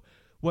see, oh,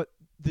 what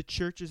the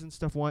churches and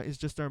stuff want is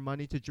just our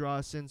money to draw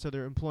us in. So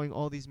they're employing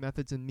all these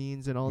methods and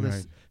means and all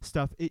this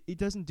stuff. It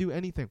doesn't do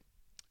anything.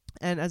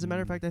 And as a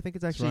matter of fact, I think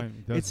it's actually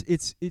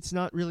it's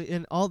not really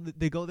in all.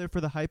 They go there for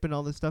the hype and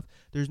all this stuff.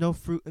 There's no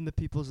fruit in the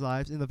people's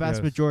lives. In the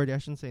vast majority, I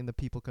shouldn't say in the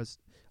people, because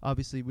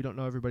obviously we don't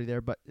know everybody there.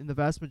 But in the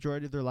vast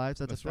majority of their lives,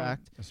 that's a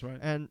fact. That's right.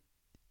 And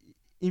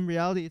in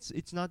reality,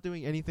 it's not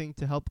doing anything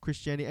to help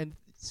Christianity. And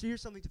so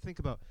here's something to think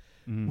about.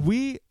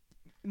 We,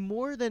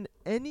 more than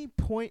any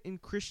point in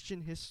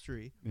Christian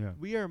history,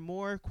 we are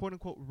more quote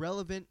unquote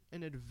relevant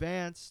and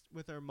advanced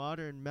with our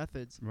modern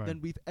methods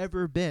than we've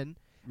ever been.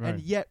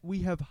 And yet we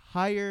have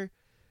higher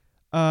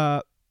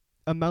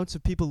amounts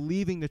of people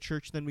leaving the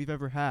church than we've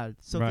ever had.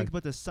 So think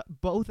about this,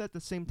 both at the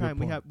same time.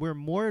 We're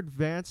more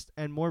advanced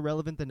and more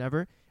relevant than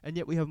ever, and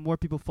yet we have more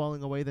people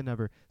falling away than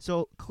ever.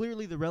 So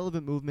clearly the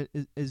relevant movement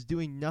is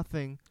doing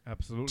nothing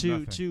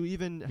to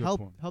even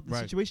help the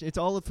situation. It's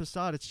all a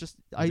facade. It's just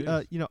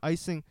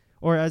icing,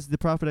 or as the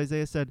prophet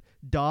Isaiah said,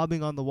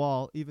 daubing on the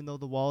wall, even though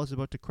the wall is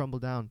about to crumble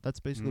down. That's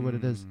basically what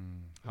it is.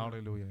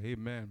 Hallelujah.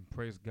 Amen.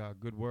 Praise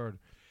God. Good word.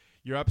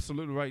 You're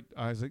absolutely right,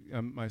 Isaac,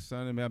 my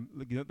son. And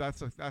you know,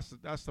 that's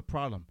the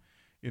problem.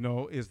 You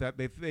know, is that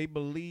they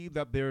believe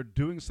that they're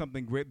doing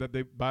something great, that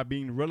they, by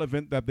being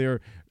relevant, that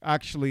they're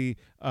actually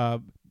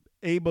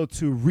able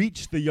to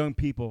reach the young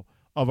people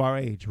of our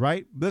age.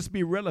 Right? Let's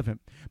be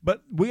relevant,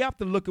 but we have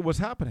to look at what's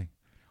happening.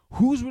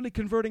 Who's really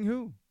converting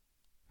who?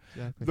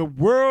 Exactly. The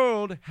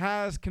world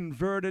has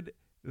converted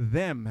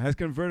them, has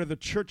converted the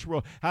church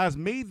world, has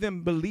made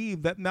them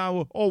believe that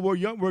now, oh,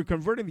 we're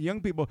converting the young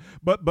people,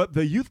 but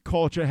the youth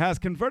culture has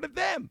converted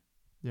them.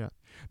 Yeah.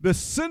 The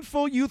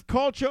sinful youth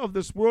culture of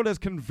this world has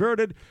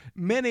converted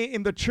many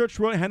in the church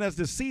world and has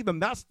deceived them.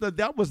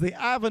 That was the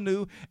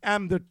avenue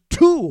and the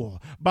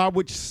tool by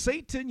which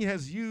Satan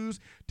has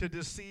used to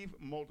deceive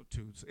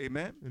multitudes.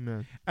 Amen?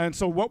 Amen. And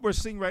so what we're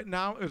seeing right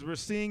now is we're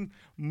seeing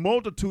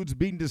multitudes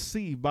being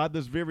deceived by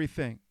this very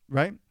thing,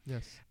 right?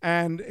 Yes.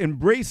 And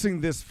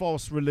embracing this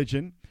false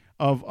religion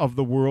of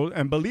the world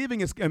and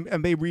believing it's,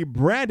 and they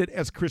rebrand it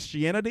as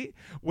Christianity,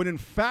 when in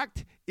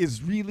fact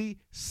is really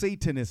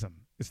Satanism.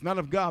 It's not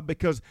of God,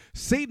 because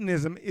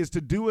Satanism is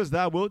to do as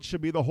thou wilt should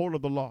be the whole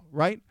of the law,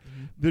 right?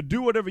 Mm-hmm. To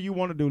do whatever you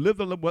want to do, live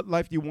what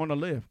life you want to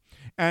live.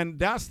 And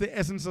that's the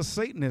essence of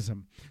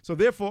Satanism. So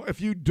therefore,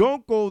 if you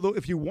don't go, though,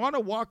 if you want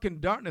to walk in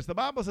darkness, the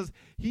Bible says,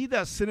 he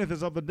that sinneth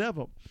is of the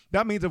devil.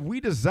 That means if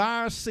we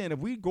desire sin, if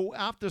we go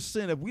after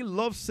sin, if we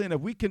love sin, if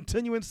we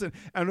continue in sin,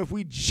 and if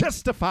we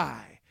justify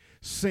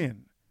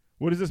sin,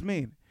 what does this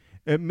mean?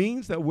 It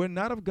means that we're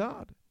not of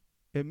God.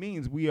 It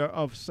means we are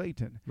of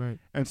Satan. Right.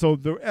 And so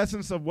the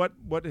essence of what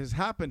has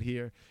happened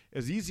here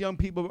is these young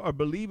people are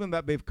believing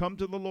that they've come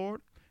to the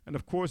Lord. And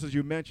of course, as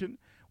you mentioned,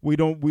 we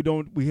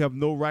have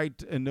no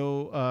right and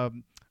no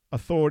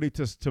authority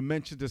to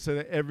say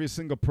that every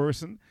single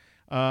person,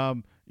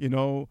 in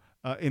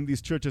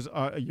these churches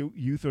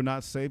youth are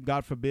not saved.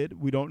 God forbid.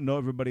 We don't know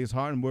everybody's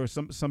heart, and we're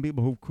some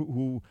people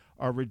who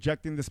are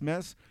rejecting this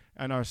mess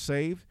and are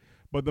saved.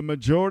 But the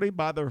majority,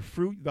 by their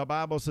fruit, the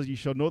Bible says you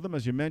shall know them,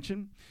 as you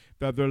mentioned,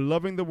 that they're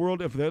loving the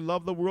world. If they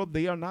love the world,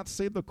 they are not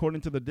saved according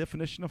to the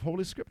definition of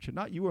Holy Scripture.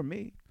 Not you or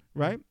me.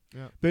 right?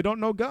 Yeah. They don't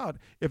know God.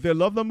 If they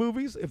love the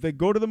movies, if they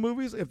go to the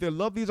movies, if they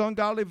love these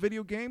ungodly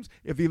video games,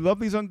 if they love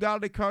these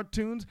ungodly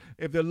cartoons,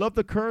 if they love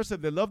to curse,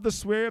 if they love to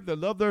swear, if they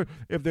love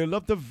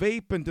to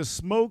vape and to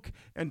smoke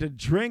and to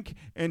drink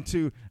and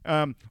to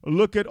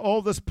look at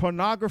all this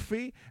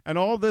pornography and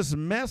all this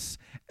mess,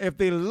 if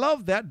they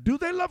love that, do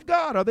they love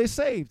God? Are they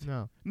saved?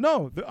 No.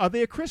 No. Are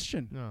they a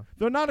Christian? No.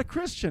 They're not a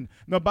Christian.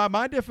 No, by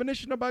my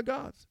definition or by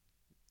God's?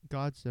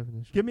 God's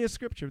definition. Give me a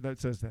scripture that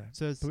says that. It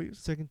says, please.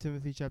 2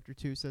 Timothy chapter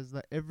 2 says,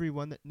 let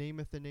everyone that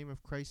nameth the name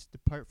of Christ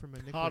depart from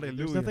iniquity.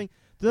 Hallelujah.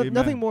 There's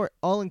nothing more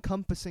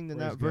all-encompassing than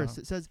Praise that verse. God.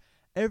 It says,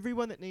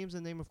 everyone that names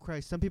the name of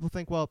Christ. Some people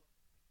think, well,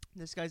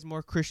 this guy's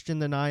more Christian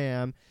than I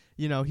am.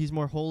 You know, he's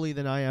more holy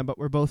than I am, but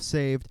we're both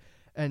saved.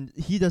 And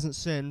he doesn't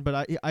sin,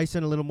 but I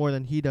sin a little more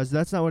than he does.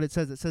 That's not what it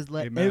says. It says,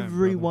 let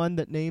everyone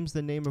that names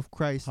the name of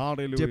Christ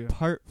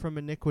depart from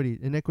iniquity.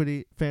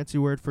 Iniquity, fancy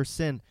word for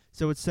sin.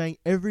 So it's saying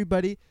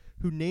everybody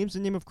who names the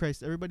name of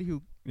Christ, everybody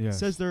who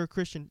says they're a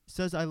Christian,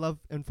 says I love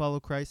and follow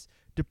Christ,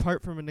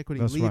 depart from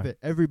iniquity. Leave it.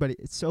 Everybody.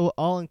 It's so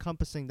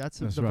all-encompassing. That's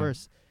the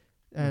verse.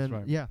 And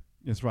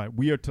That's right.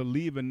 We are to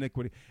leave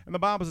iniquity. And the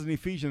Bible says in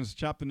Ephesians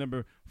chapter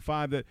number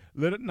 5 that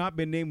let it not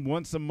be named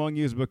once among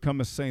you as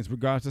become as saints,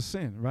 regards to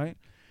sin, right?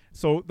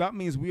 So that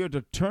means we are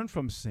to turn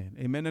from sin.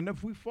 Amen. And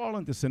if we fall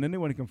into sin,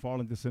 anyone can fall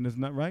into sin, isn't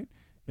that right?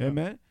 Yeah.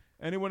 Amen.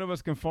 Any one of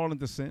us can fall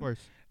into sin. Of course.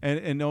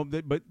 And know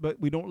that, but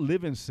we don't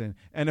live in sin.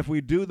 And if we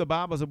do, the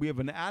Bible says we have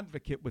an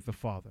advocate with the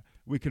Father.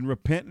 We can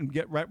repent and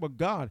get right with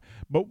God.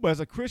 But as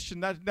a Christian,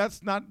 that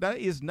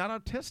is not our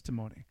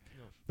testimony.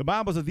 No. The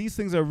Bible says these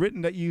things are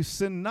written that you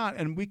sin not,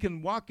 and we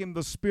can walk in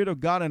the Spirit of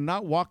God and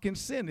not walk in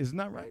sin. Isn't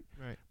that right?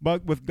 Right.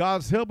 But with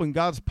God's help and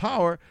God's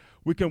power,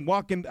 we can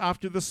walk in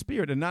after the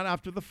Spirit and not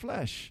after the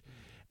flesh.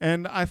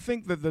 And I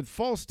think that the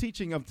false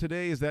teaching of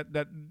today is that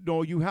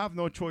no, you have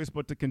no choice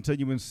but to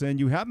continue in sin.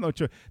 You have no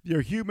choice.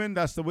 You're human.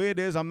 That's the way it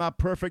is. I'm not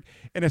perfect.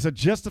 And it's a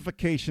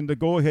justification to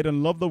go ahead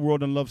and love the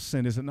world and love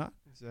sin, is it not?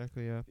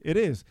 Exactly, yeah. It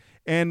is.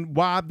 And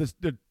while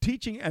the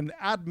teaching and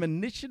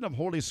admonition of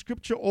Holy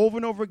Scripture over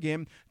and over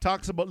again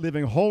talks about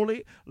living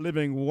holy,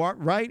 living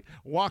right,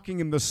 walking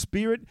in the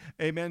Spirit,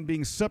 amen,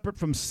 being separate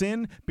from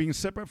sin, being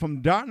separate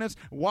from darkness,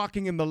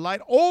 walking in the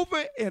light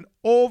over and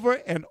over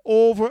and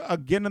over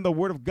again in the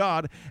Word of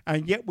God.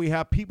 And yet we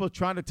have people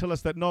trying to tell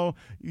us that, no,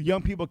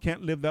 young people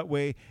can't live that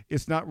way.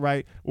 It's not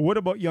right. Well, what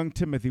about young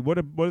Timothy? What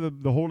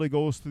did the Holy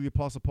Ghost through the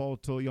Apostle Paul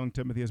tell young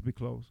Timothy as we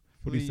close?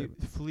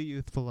 Flee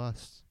youthful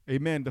lusts.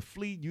 Amen. To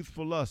flee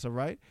youthful lusts, all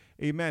right?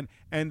 Amen.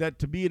 And that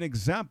to be an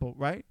example,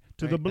 right,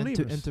 to the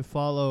believers. And to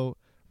follow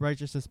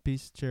righteousness,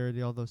 peace,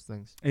 charity, all those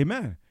things.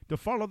 Amen. To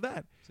follow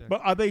that. Exactly.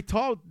 But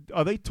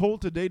are they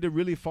told today to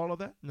really follow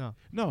that? No.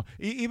 No.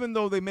 Even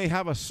though they may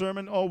have a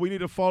sermon, oh, we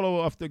need to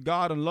follow after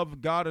God and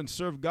love God and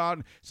serve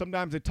God.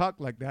 Sometimes they talk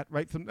like that,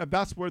 right?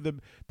 That's where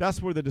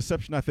the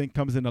deception, I think,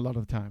 comes in a lot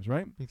of times,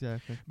 right?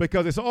 Exactly.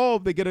 Because it's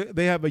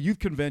they have a youth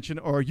convention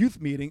or a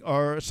youth meeting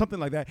or something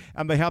like that,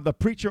 and they have the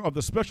preacher or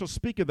the special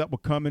speaker that will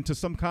come into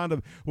some kind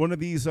of one of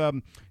these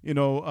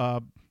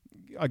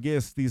I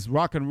guess these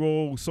rock and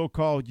roll,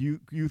 so-called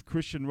youth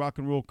Christian rock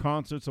and roll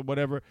concerts or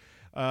whatever,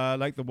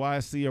 like the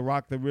YSC or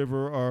Rock the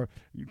River or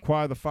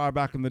Choir the Fire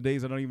back in the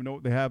days. I don't even know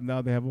what they have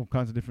now. They have all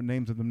kinds of different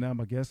names of them now,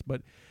 I guess.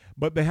 But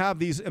they have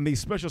these, and these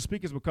special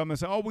speakers will come and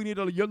say, oh, we need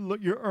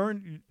you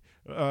earn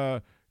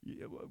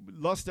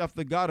lust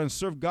after God and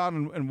serve God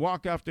and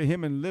walk after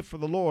Him and live for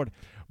the Lord.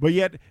 But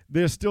yet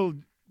they're still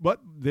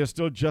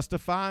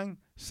justifying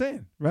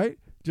sin, right?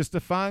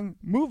 Justifying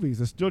movies.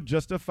 They're still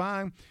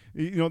justifying,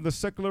 the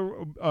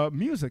secular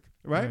music,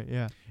 right?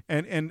 Yeah.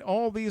 And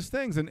all these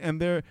things,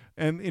 and they're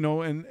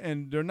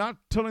not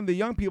telling the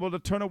young people to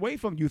turn away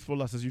from youthful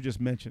lust, as you just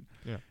mentioned,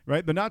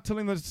 right? They're not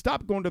telling them to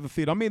stop going to the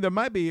theater. I mean, there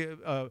might be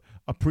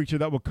a preacher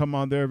that will come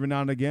on there every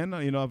now and again.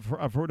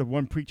 I've heard of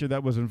one preacher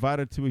that was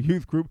invited to a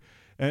youth group,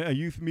 a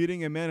youth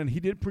meeting, and he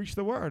did preach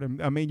the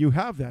word. I mean, you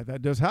have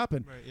that does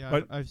happen. Right, yeah,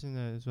 but I've seen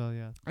that as well.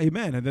 Yeah.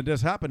 Amen. And that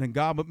does happen, and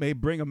God may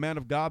bring a man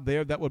of God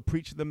there that would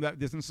preach to them that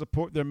doesn't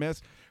support their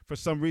mess. For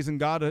some reason,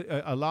 God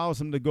allows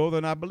them to go there,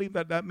 and I believe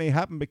that may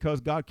happen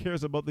because God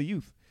cares about the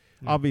youth.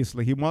 Yeah.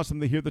 Obviously, He wants them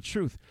to hear the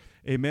truth.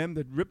 Amen.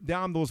 That rip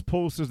down those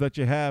posters that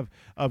you have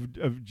of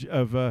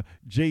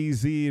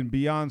Jay-Z and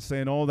Beyonce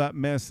and all that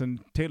mess,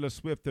 and Taylor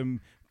Swift and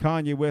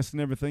Kanye West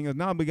and everything. And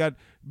now we got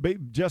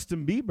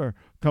Justin Bieber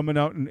coming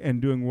out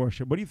and doing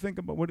worship. What do you think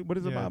about what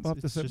does the Bible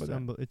have to say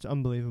about that? It's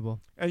unbelievable.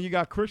 And you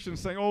got Christians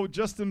saying, "Oh,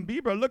 Justin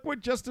Bieber! Look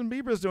what Justin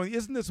Bieber is doing!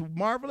 Isn't this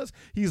marvelous?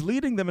 He's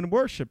leading them in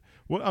worship."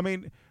 Well, I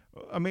mean,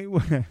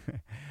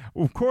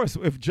 of course,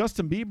 if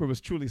Justin Bieber was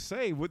truly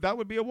saved, that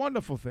would be a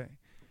wonderful thing.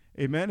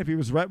 Amen. If he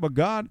was right with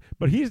God,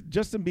 but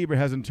Justin Bieber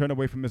hasn't turned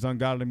away from his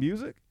ungodly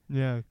music.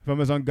 Yeah. From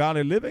his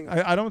ungodly living.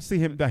 I don't see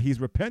him that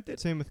he's repented.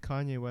 Same with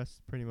Kanye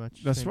West, pretty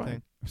much. That's right.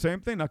 Thing. Same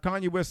thing. Now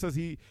Kanye West says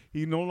he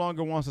no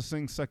longer wants to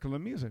sing secular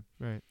music.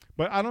 Right.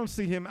 But I don't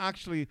see him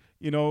actually,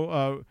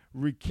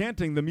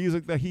 recanting the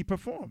music that he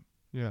performed.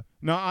 Yeah.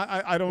 No,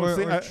 I don't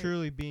see. Or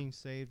truly being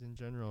saved in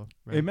general.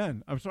 Right?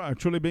 Amen. I'm sorry.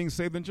 Truly being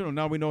saved in general.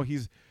 Now we know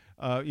he's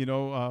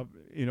From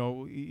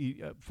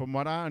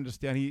what I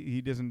understand,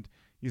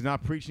 he's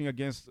not preaching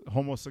against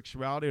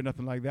homosexuality or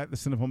nothing like that. The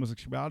sin of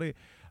homosexuality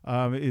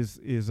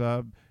is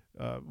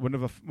one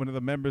of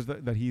the members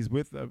that he's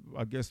with.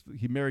 I guess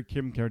he married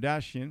Kim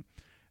Kardashian,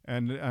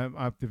 and I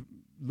have to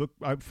look.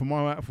 From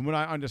what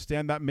I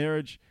understand, that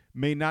marriage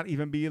may not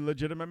even be a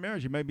legitimate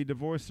marriage. He may be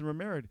divorced and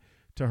remarried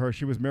to her.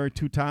 She was married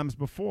 2 times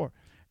before,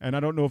 and I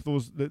don't know if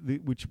those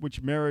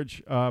which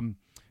marriage.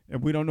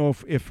 And we don't know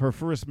if her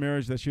first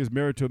marriage, that she was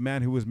married to a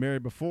man who was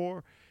married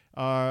before,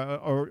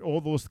 or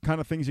all those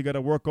kind of things you got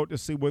to work out to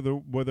see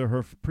whether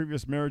her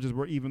previous marriages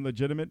were even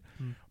legitimate.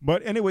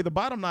 But anyway, the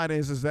bottom line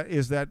is that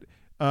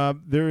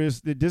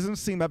it doesn't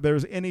seem that there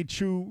is any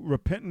true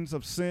repentance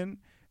of sin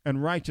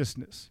and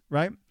righteousness,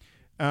 right?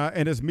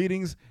 And his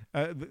meetings,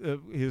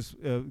 his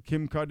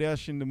Kim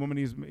Kardashian, the woman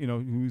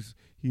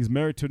he's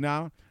married to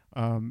now.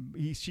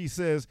 She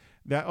says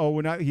that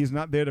he's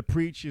not there to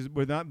preach.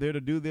 We're not there to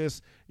do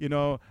this.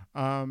 We're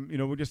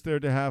just there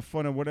to have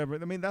fun or whatever.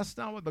 I mean, that's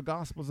not what the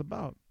gospel is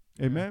about.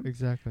 Amen. Yeah,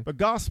 exactly. The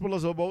gospel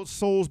is about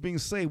souls being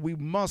saved.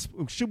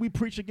 Should we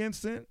preach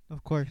against sin?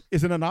 Of course.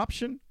 Is it an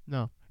option?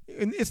 No.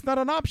 It's not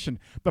an option.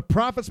 The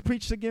prophets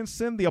preached against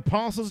sin. The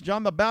apostles,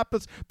 John the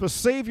Baptist, the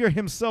Savior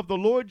himself, the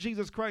Lord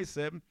Jesus Christ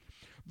said,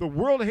 "The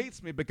world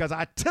hates me because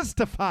I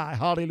testify,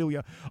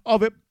 hallelujah,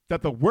 of it,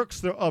 that the works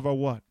thereof are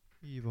what?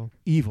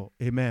 Evil.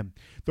 Amen.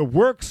 The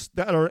works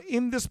that are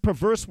in this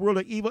perverse world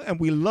are evil, and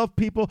we love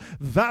people.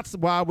 That's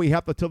why we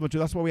have to tell the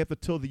truth. That's why we have to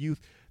tell the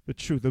youth the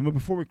truth." And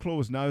before we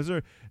close now, is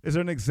there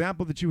an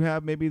example that you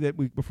have maybe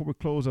before we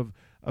close of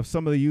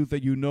some of the youth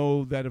that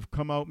that have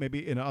come out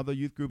maybe in other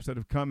youth groups that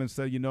have come and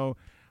said,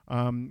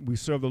 we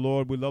serve the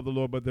Lord, we love the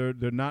Lord, but they're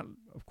not,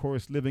 of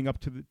course, living up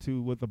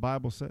to what the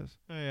Bible says?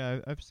 Oh,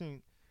 yeah, I've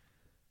seen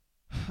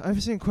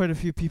quite a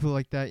few people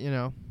like that,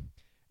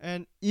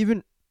 and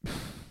even.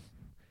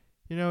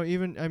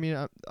 I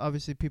mean,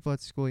 obviously people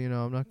at school,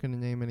 I'm not going to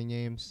name any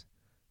names,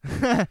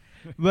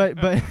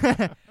 but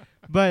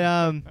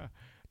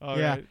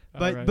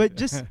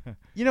just,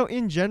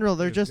 in general,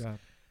 they're just,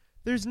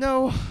 there's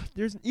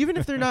even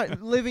if they're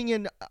not living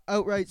in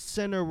outright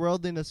sin or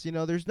worldliness,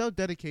 there's no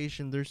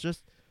dedication. There's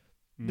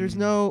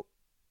no,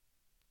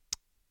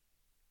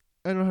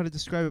 I don't know how to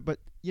describe it, but,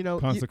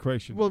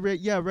 consecration.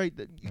 Right.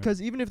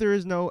 Because even if there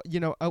is no,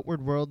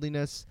 outward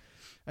worldliness,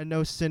 and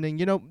no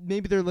sinning,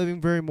 maybe they're living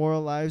very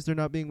moral lives. They're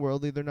not being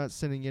worldly. They're not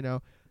sinning,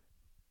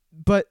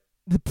 But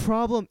the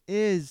problem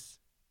is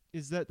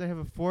that they have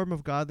a form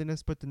of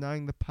godliness, but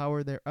denying the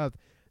power thereof.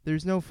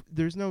 There's no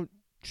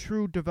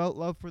true devout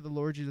love for the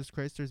Lord Jesus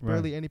Christ. There's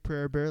barely any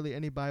prayer, barely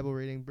any Bible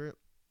reading,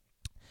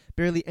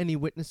 barely any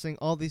witnessing,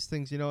 all these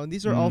things, and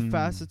these are all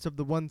facets of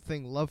the one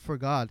thing, love for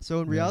God.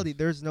 So in reality,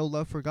 there's no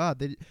love for God.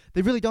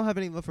 They really don't have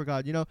any love for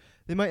God.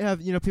 They might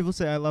have, people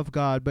say, I love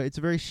God, but it's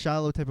a very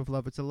shallow type of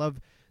love. It's a love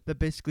that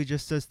basically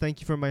just says,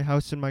 thank you for my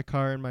house and my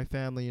car and my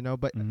family,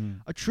 But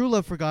a true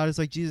love for God is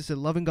like Jesus said,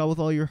 loving God with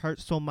all your heart,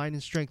 soul, mind,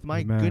 and strength.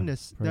 My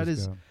goodness, Praise that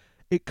is, God.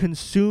 It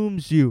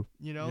consumes you,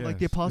 Yes, like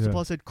the Apostle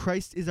Paul said,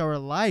 Christ is our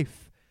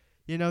life,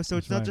 so That's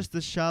it's not right. just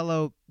the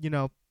shallow,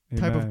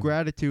 type of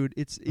gratitude.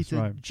 It's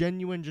right. a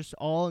genuine, just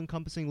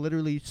all-encompassing,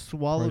 literally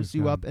swallows Praise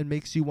you God. up and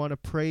makes you want to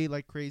pray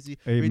like crazy,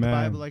 Amen. read the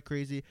Bible like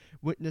crazy,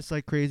 witness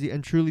like crazy,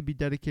 and truly be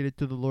dedicated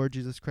to the Lord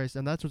Jesus Christ.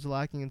 And that's what's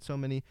lacking in so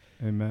many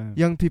Amen.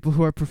 young people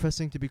who are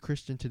professing to be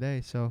Christian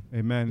today. So,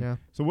 Amen. yeah.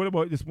 So what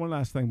about just one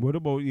last thing? What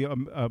about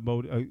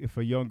if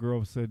a young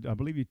girl said, I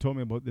believe you told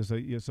me about this,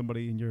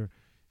 somebody in your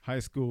high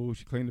school,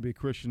 she claimed to be a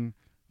Christian,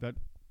 that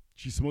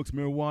she smokes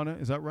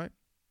marijuana. Is that right?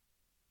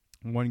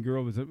 One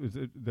girl was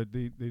that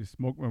they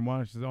smoke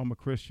marijuana. She said, "I'm a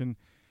Christian,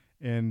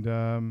 and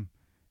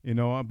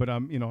but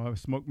I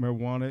smoke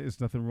marijuana.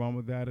 There's nothing wrong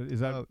with that." Is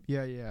that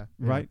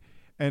right?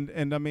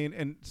 And I mean,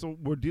 and so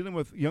we're dealing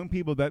with young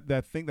people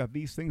that think that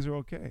these things are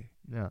okay.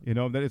 Yeah.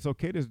 That it's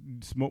okay to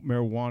smoke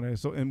marijuana.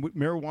 So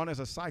marijuana is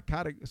a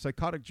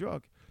psychotic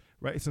drug,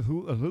 right? It's a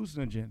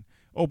hallucinogen.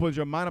 Opens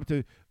your mind up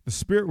to the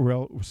spirit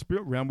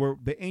realm where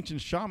the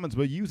ancient shamans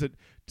will use it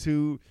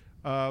to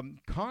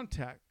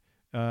contact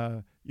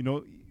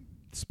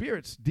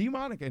spirits,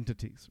 demonic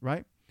entities,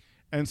 right?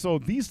 And so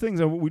these things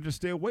are what we just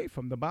stay away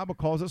from. The Bible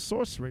calls it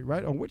sorcery,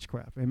 right? Or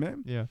witchcraft,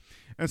 amen? Yeah.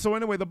 And so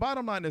anyway, the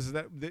bottom line is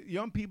that the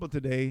young people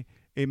today,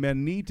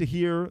 amen, need to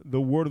hear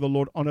the word of the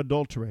Lord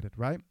unadulterated,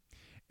 right?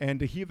 And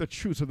to hear the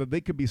truth so that they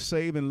could be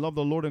saved and love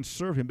the Lord and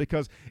serve him,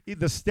 because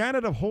the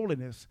standard of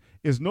holiness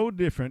is no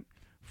different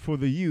for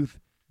the youth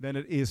than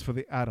it is for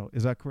the adult.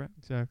 Is that correct?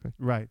 Exactly.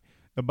 Right.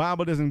 The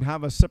Bible doesn't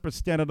have a separate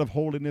standard of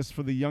holiness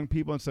for the young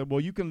people and say, well,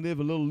 you can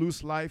live a little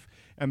loose life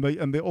and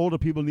the older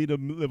people need to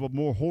live a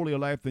more holier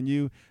life than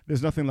you.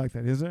 There's nothing like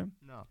that, is there?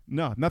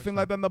 No, nothing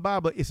like that in the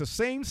Bible. It's the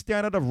same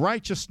standard of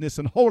righteousness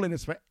and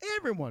holiness for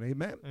everyone.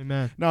 Amen.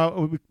 Amen.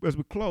 Now, as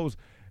we close,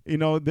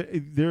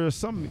 there are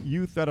some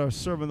youth that are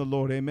serving the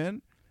Lord.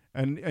 Amen.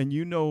 And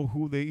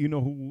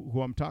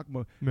who I'm talking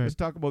about. Right. Let's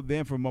talk about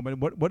them for a moment.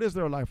 What is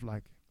their life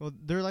like? Well,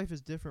 their life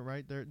is different,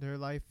 right? Their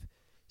life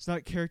is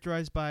not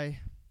characterized by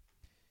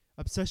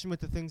obsession with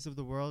the things of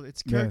the world.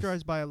 It's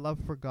characterized by a love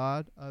for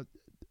God,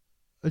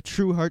 a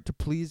true heart to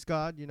please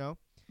God,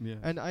 Yeah.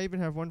 And I even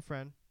have one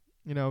friend,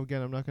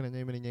 again, I'm not going to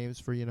name any names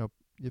for,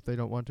 if they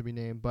don't want to be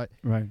named, but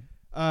Right.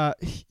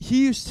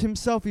 he used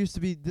to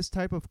be this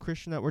type of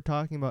Christian that we're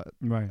talking about.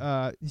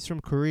 Right. He's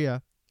from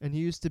Korea, and he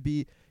used to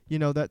be,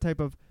 that type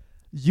of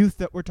youth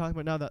that we're talking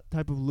about now, that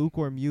type of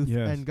lukewarm youth.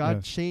 Yes, and God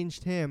yes.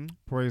 changed him,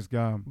 Praise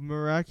God.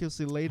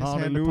 miraculously laid his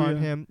hand Hallelujah. upon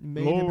him,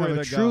 made him Glory have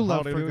a to true God.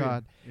 love Hallelujah. for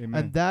God. Amen.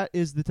 And that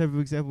is the type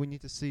of example we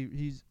need to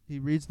see. He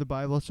reads the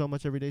Bible so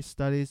much every day,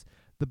 studies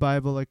the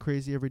Bible like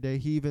crazy every day.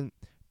 He even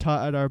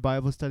taught at our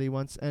Bible study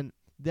once, and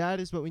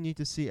that is what we need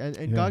to see. And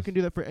Yes. God can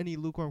do that for any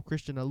lukewarm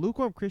Christian. A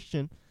lukewarm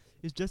Christian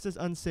is just as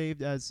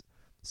unsaved as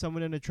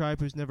someone in a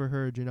tribe who's never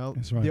heard,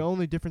 That's right. The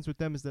only difference with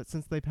them is that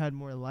since they've had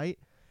more light,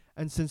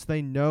 and since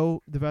they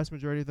know, the vast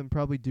majority of them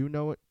probably do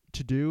know what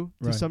to do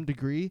to Right. some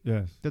degree,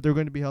 Yes. that they're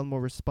going to be held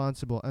more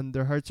responsible, and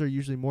their hearts are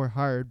usually more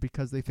hard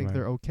because they think Right.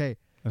 they're okay.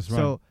 That's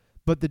So, right.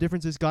 but the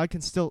difference is God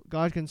can still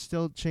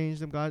change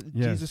them. Yes,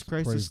 Jesus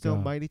Christ praise is still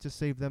God. mighty to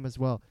save them as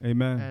well.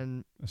 Amen.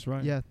 And That's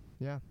right. yeah.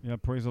 Yeah,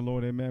 praise the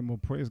Lord. Amen. Well,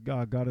 praise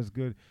God. God is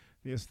good.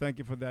 Yes, thank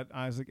you for that,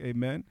 Isaac.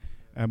 Amen.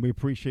 And we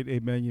appreciate,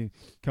 amen, you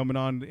coming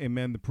on,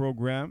 amen, the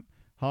program.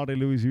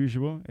 Hallelujah as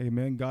usual.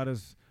 Amen. God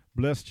has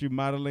blessed you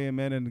mightily,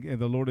 amen, and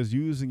the Lord is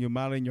using you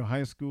mightily in your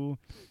high school.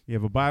 You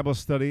have a Bible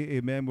study,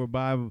 amen. We're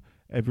Bible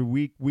every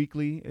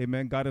weekly,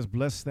 amen. God has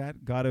blessed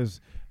that. God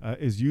is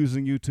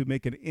using you to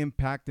make an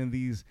impact in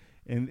this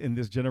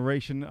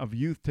generation of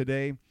youth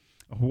today,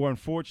 who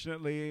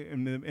unfortunately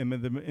in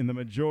the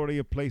majority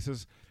of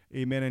places,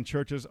 amen, and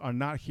churches are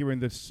not hearing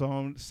the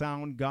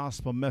sound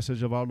gospel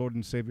message of our Lord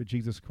and Savior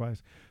Jesus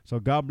Christ. So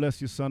God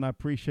bless you, son. I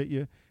appreciate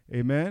you.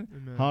 Amen.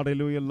 Amen.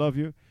 Hallelujah. Love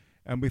you.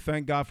 And we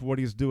thank God for what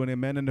he's doing.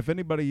 Amen. And if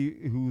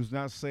anybody who's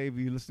not saved,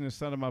 you listen to the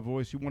sound of my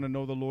voice, you want to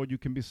know the Lord, you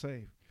can be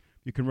saved.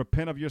 You can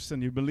repent of your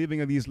sin. You're believing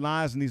in these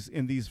lies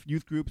in these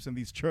youth groups and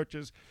these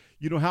churches.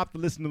 You don't have to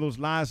listen to those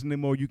lies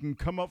anymore. You can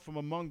come up from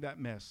among that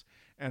mess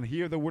and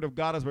hear the word of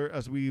God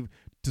as we've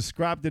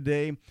described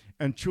today,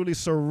 and truly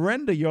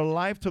surrender your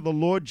life to the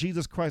Lord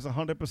Jesus Christ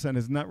 100%.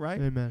 Isn't that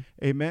right? Amen.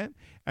 Amen.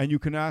 And you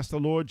can ask the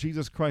Lord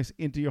Jesus Christ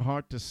into your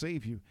heart to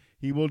save you.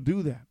 He will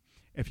do that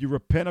if you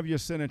repent of your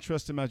sin and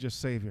trust him as your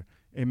Savior.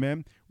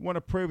 Amen. I want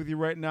to pray with you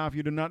right now. If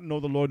you do not know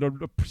the Lord, a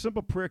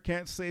simple prayer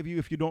can't save you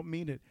if you don't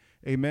mean it.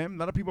 Amen. A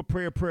lot of people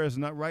pray a prayer,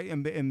 isn't that right?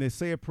 And they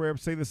say a prayer,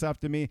 say this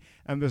after me,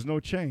 and there's no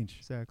change.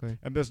 Exactly.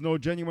 And there's no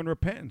genuine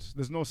repentance.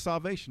 There's no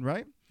salvation,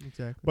 right?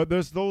 Exactly. But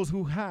there's those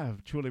who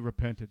have truly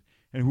repented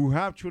and who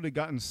have truly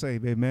gotten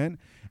saved. Amen.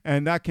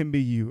 And that can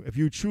be you. If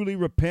you truly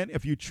repent,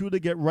 if you truly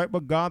get right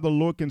with God, the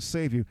Lord can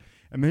save you.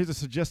 And here's a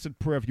suggested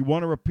prayer. If you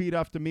want to repeat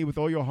after me with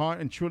all your heart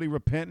and truly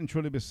repent and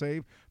truly be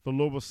saved, the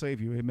Lord will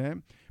save you.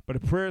 Amen. But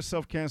the prayer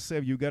itself can't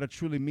save you. You got to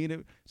truly mean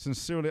it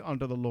sincerely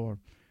unto the Lord.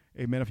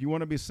 Amen. If you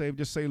want to be saved,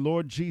 just say,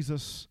 Lord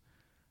Jesus,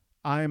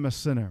 I am a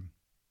sinner.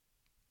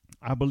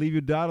 I believe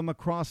you died on the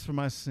cross for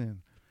my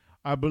sin.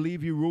 I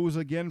believe you rose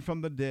again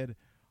from the dead,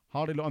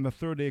 hallelujah, on the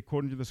third day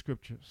according to the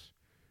scriptures.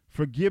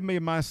 Forgive me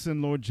my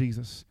sin, Lord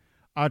Jesus.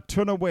 I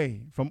turn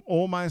away from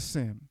all my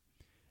sin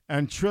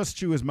and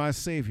trust you as my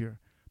Savior,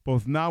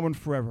 both now and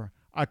forever.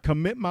 I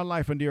commit my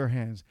life into your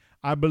hands.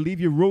 I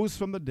believe you rose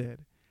from the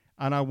dead,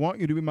 and I want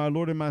you to be my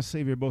Lord and my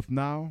Savior, both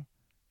now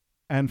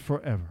and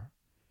forever.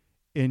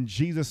 In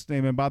Jesus'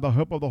 name, and by the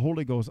help of the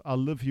Holy Ghost, I'll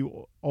live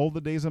you all the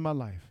days of my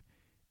life.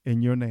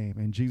 In your name,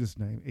 in Jesus'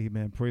 name,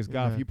 amen. Praise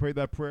God. Amen. If you prayed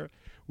that prayer,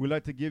 we'd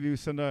like to give you,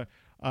 send a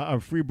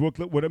free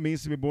booklet, what it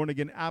means to be born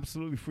again,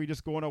 absolutely free.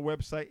 Just go on our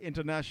website,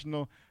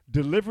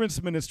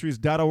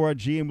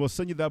 internationaldeliveranceministries.org, and we'll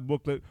send you that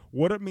booklet,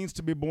 what it means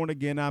to be born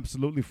again,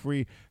 absolutely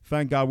free.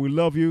 Thank God. We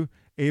love you.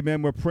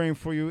 Amen. We're praying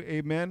for you.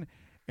 Amen.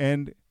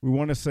 And we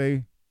want to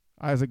say,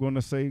 Isaac want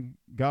to say,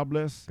 God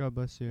bless. God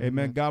bless you.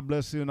 Amen. God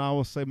bless you. And I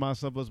will say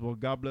myself as well,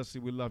 God bless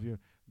you. We love you.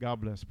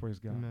 God bless. Praise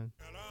God. Amen.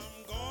 And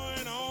I'm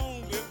going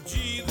on with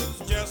Jesus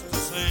just the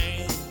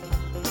same.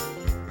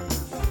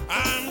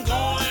 I'm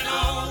going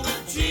on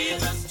with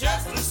Jesus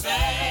just the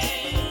same.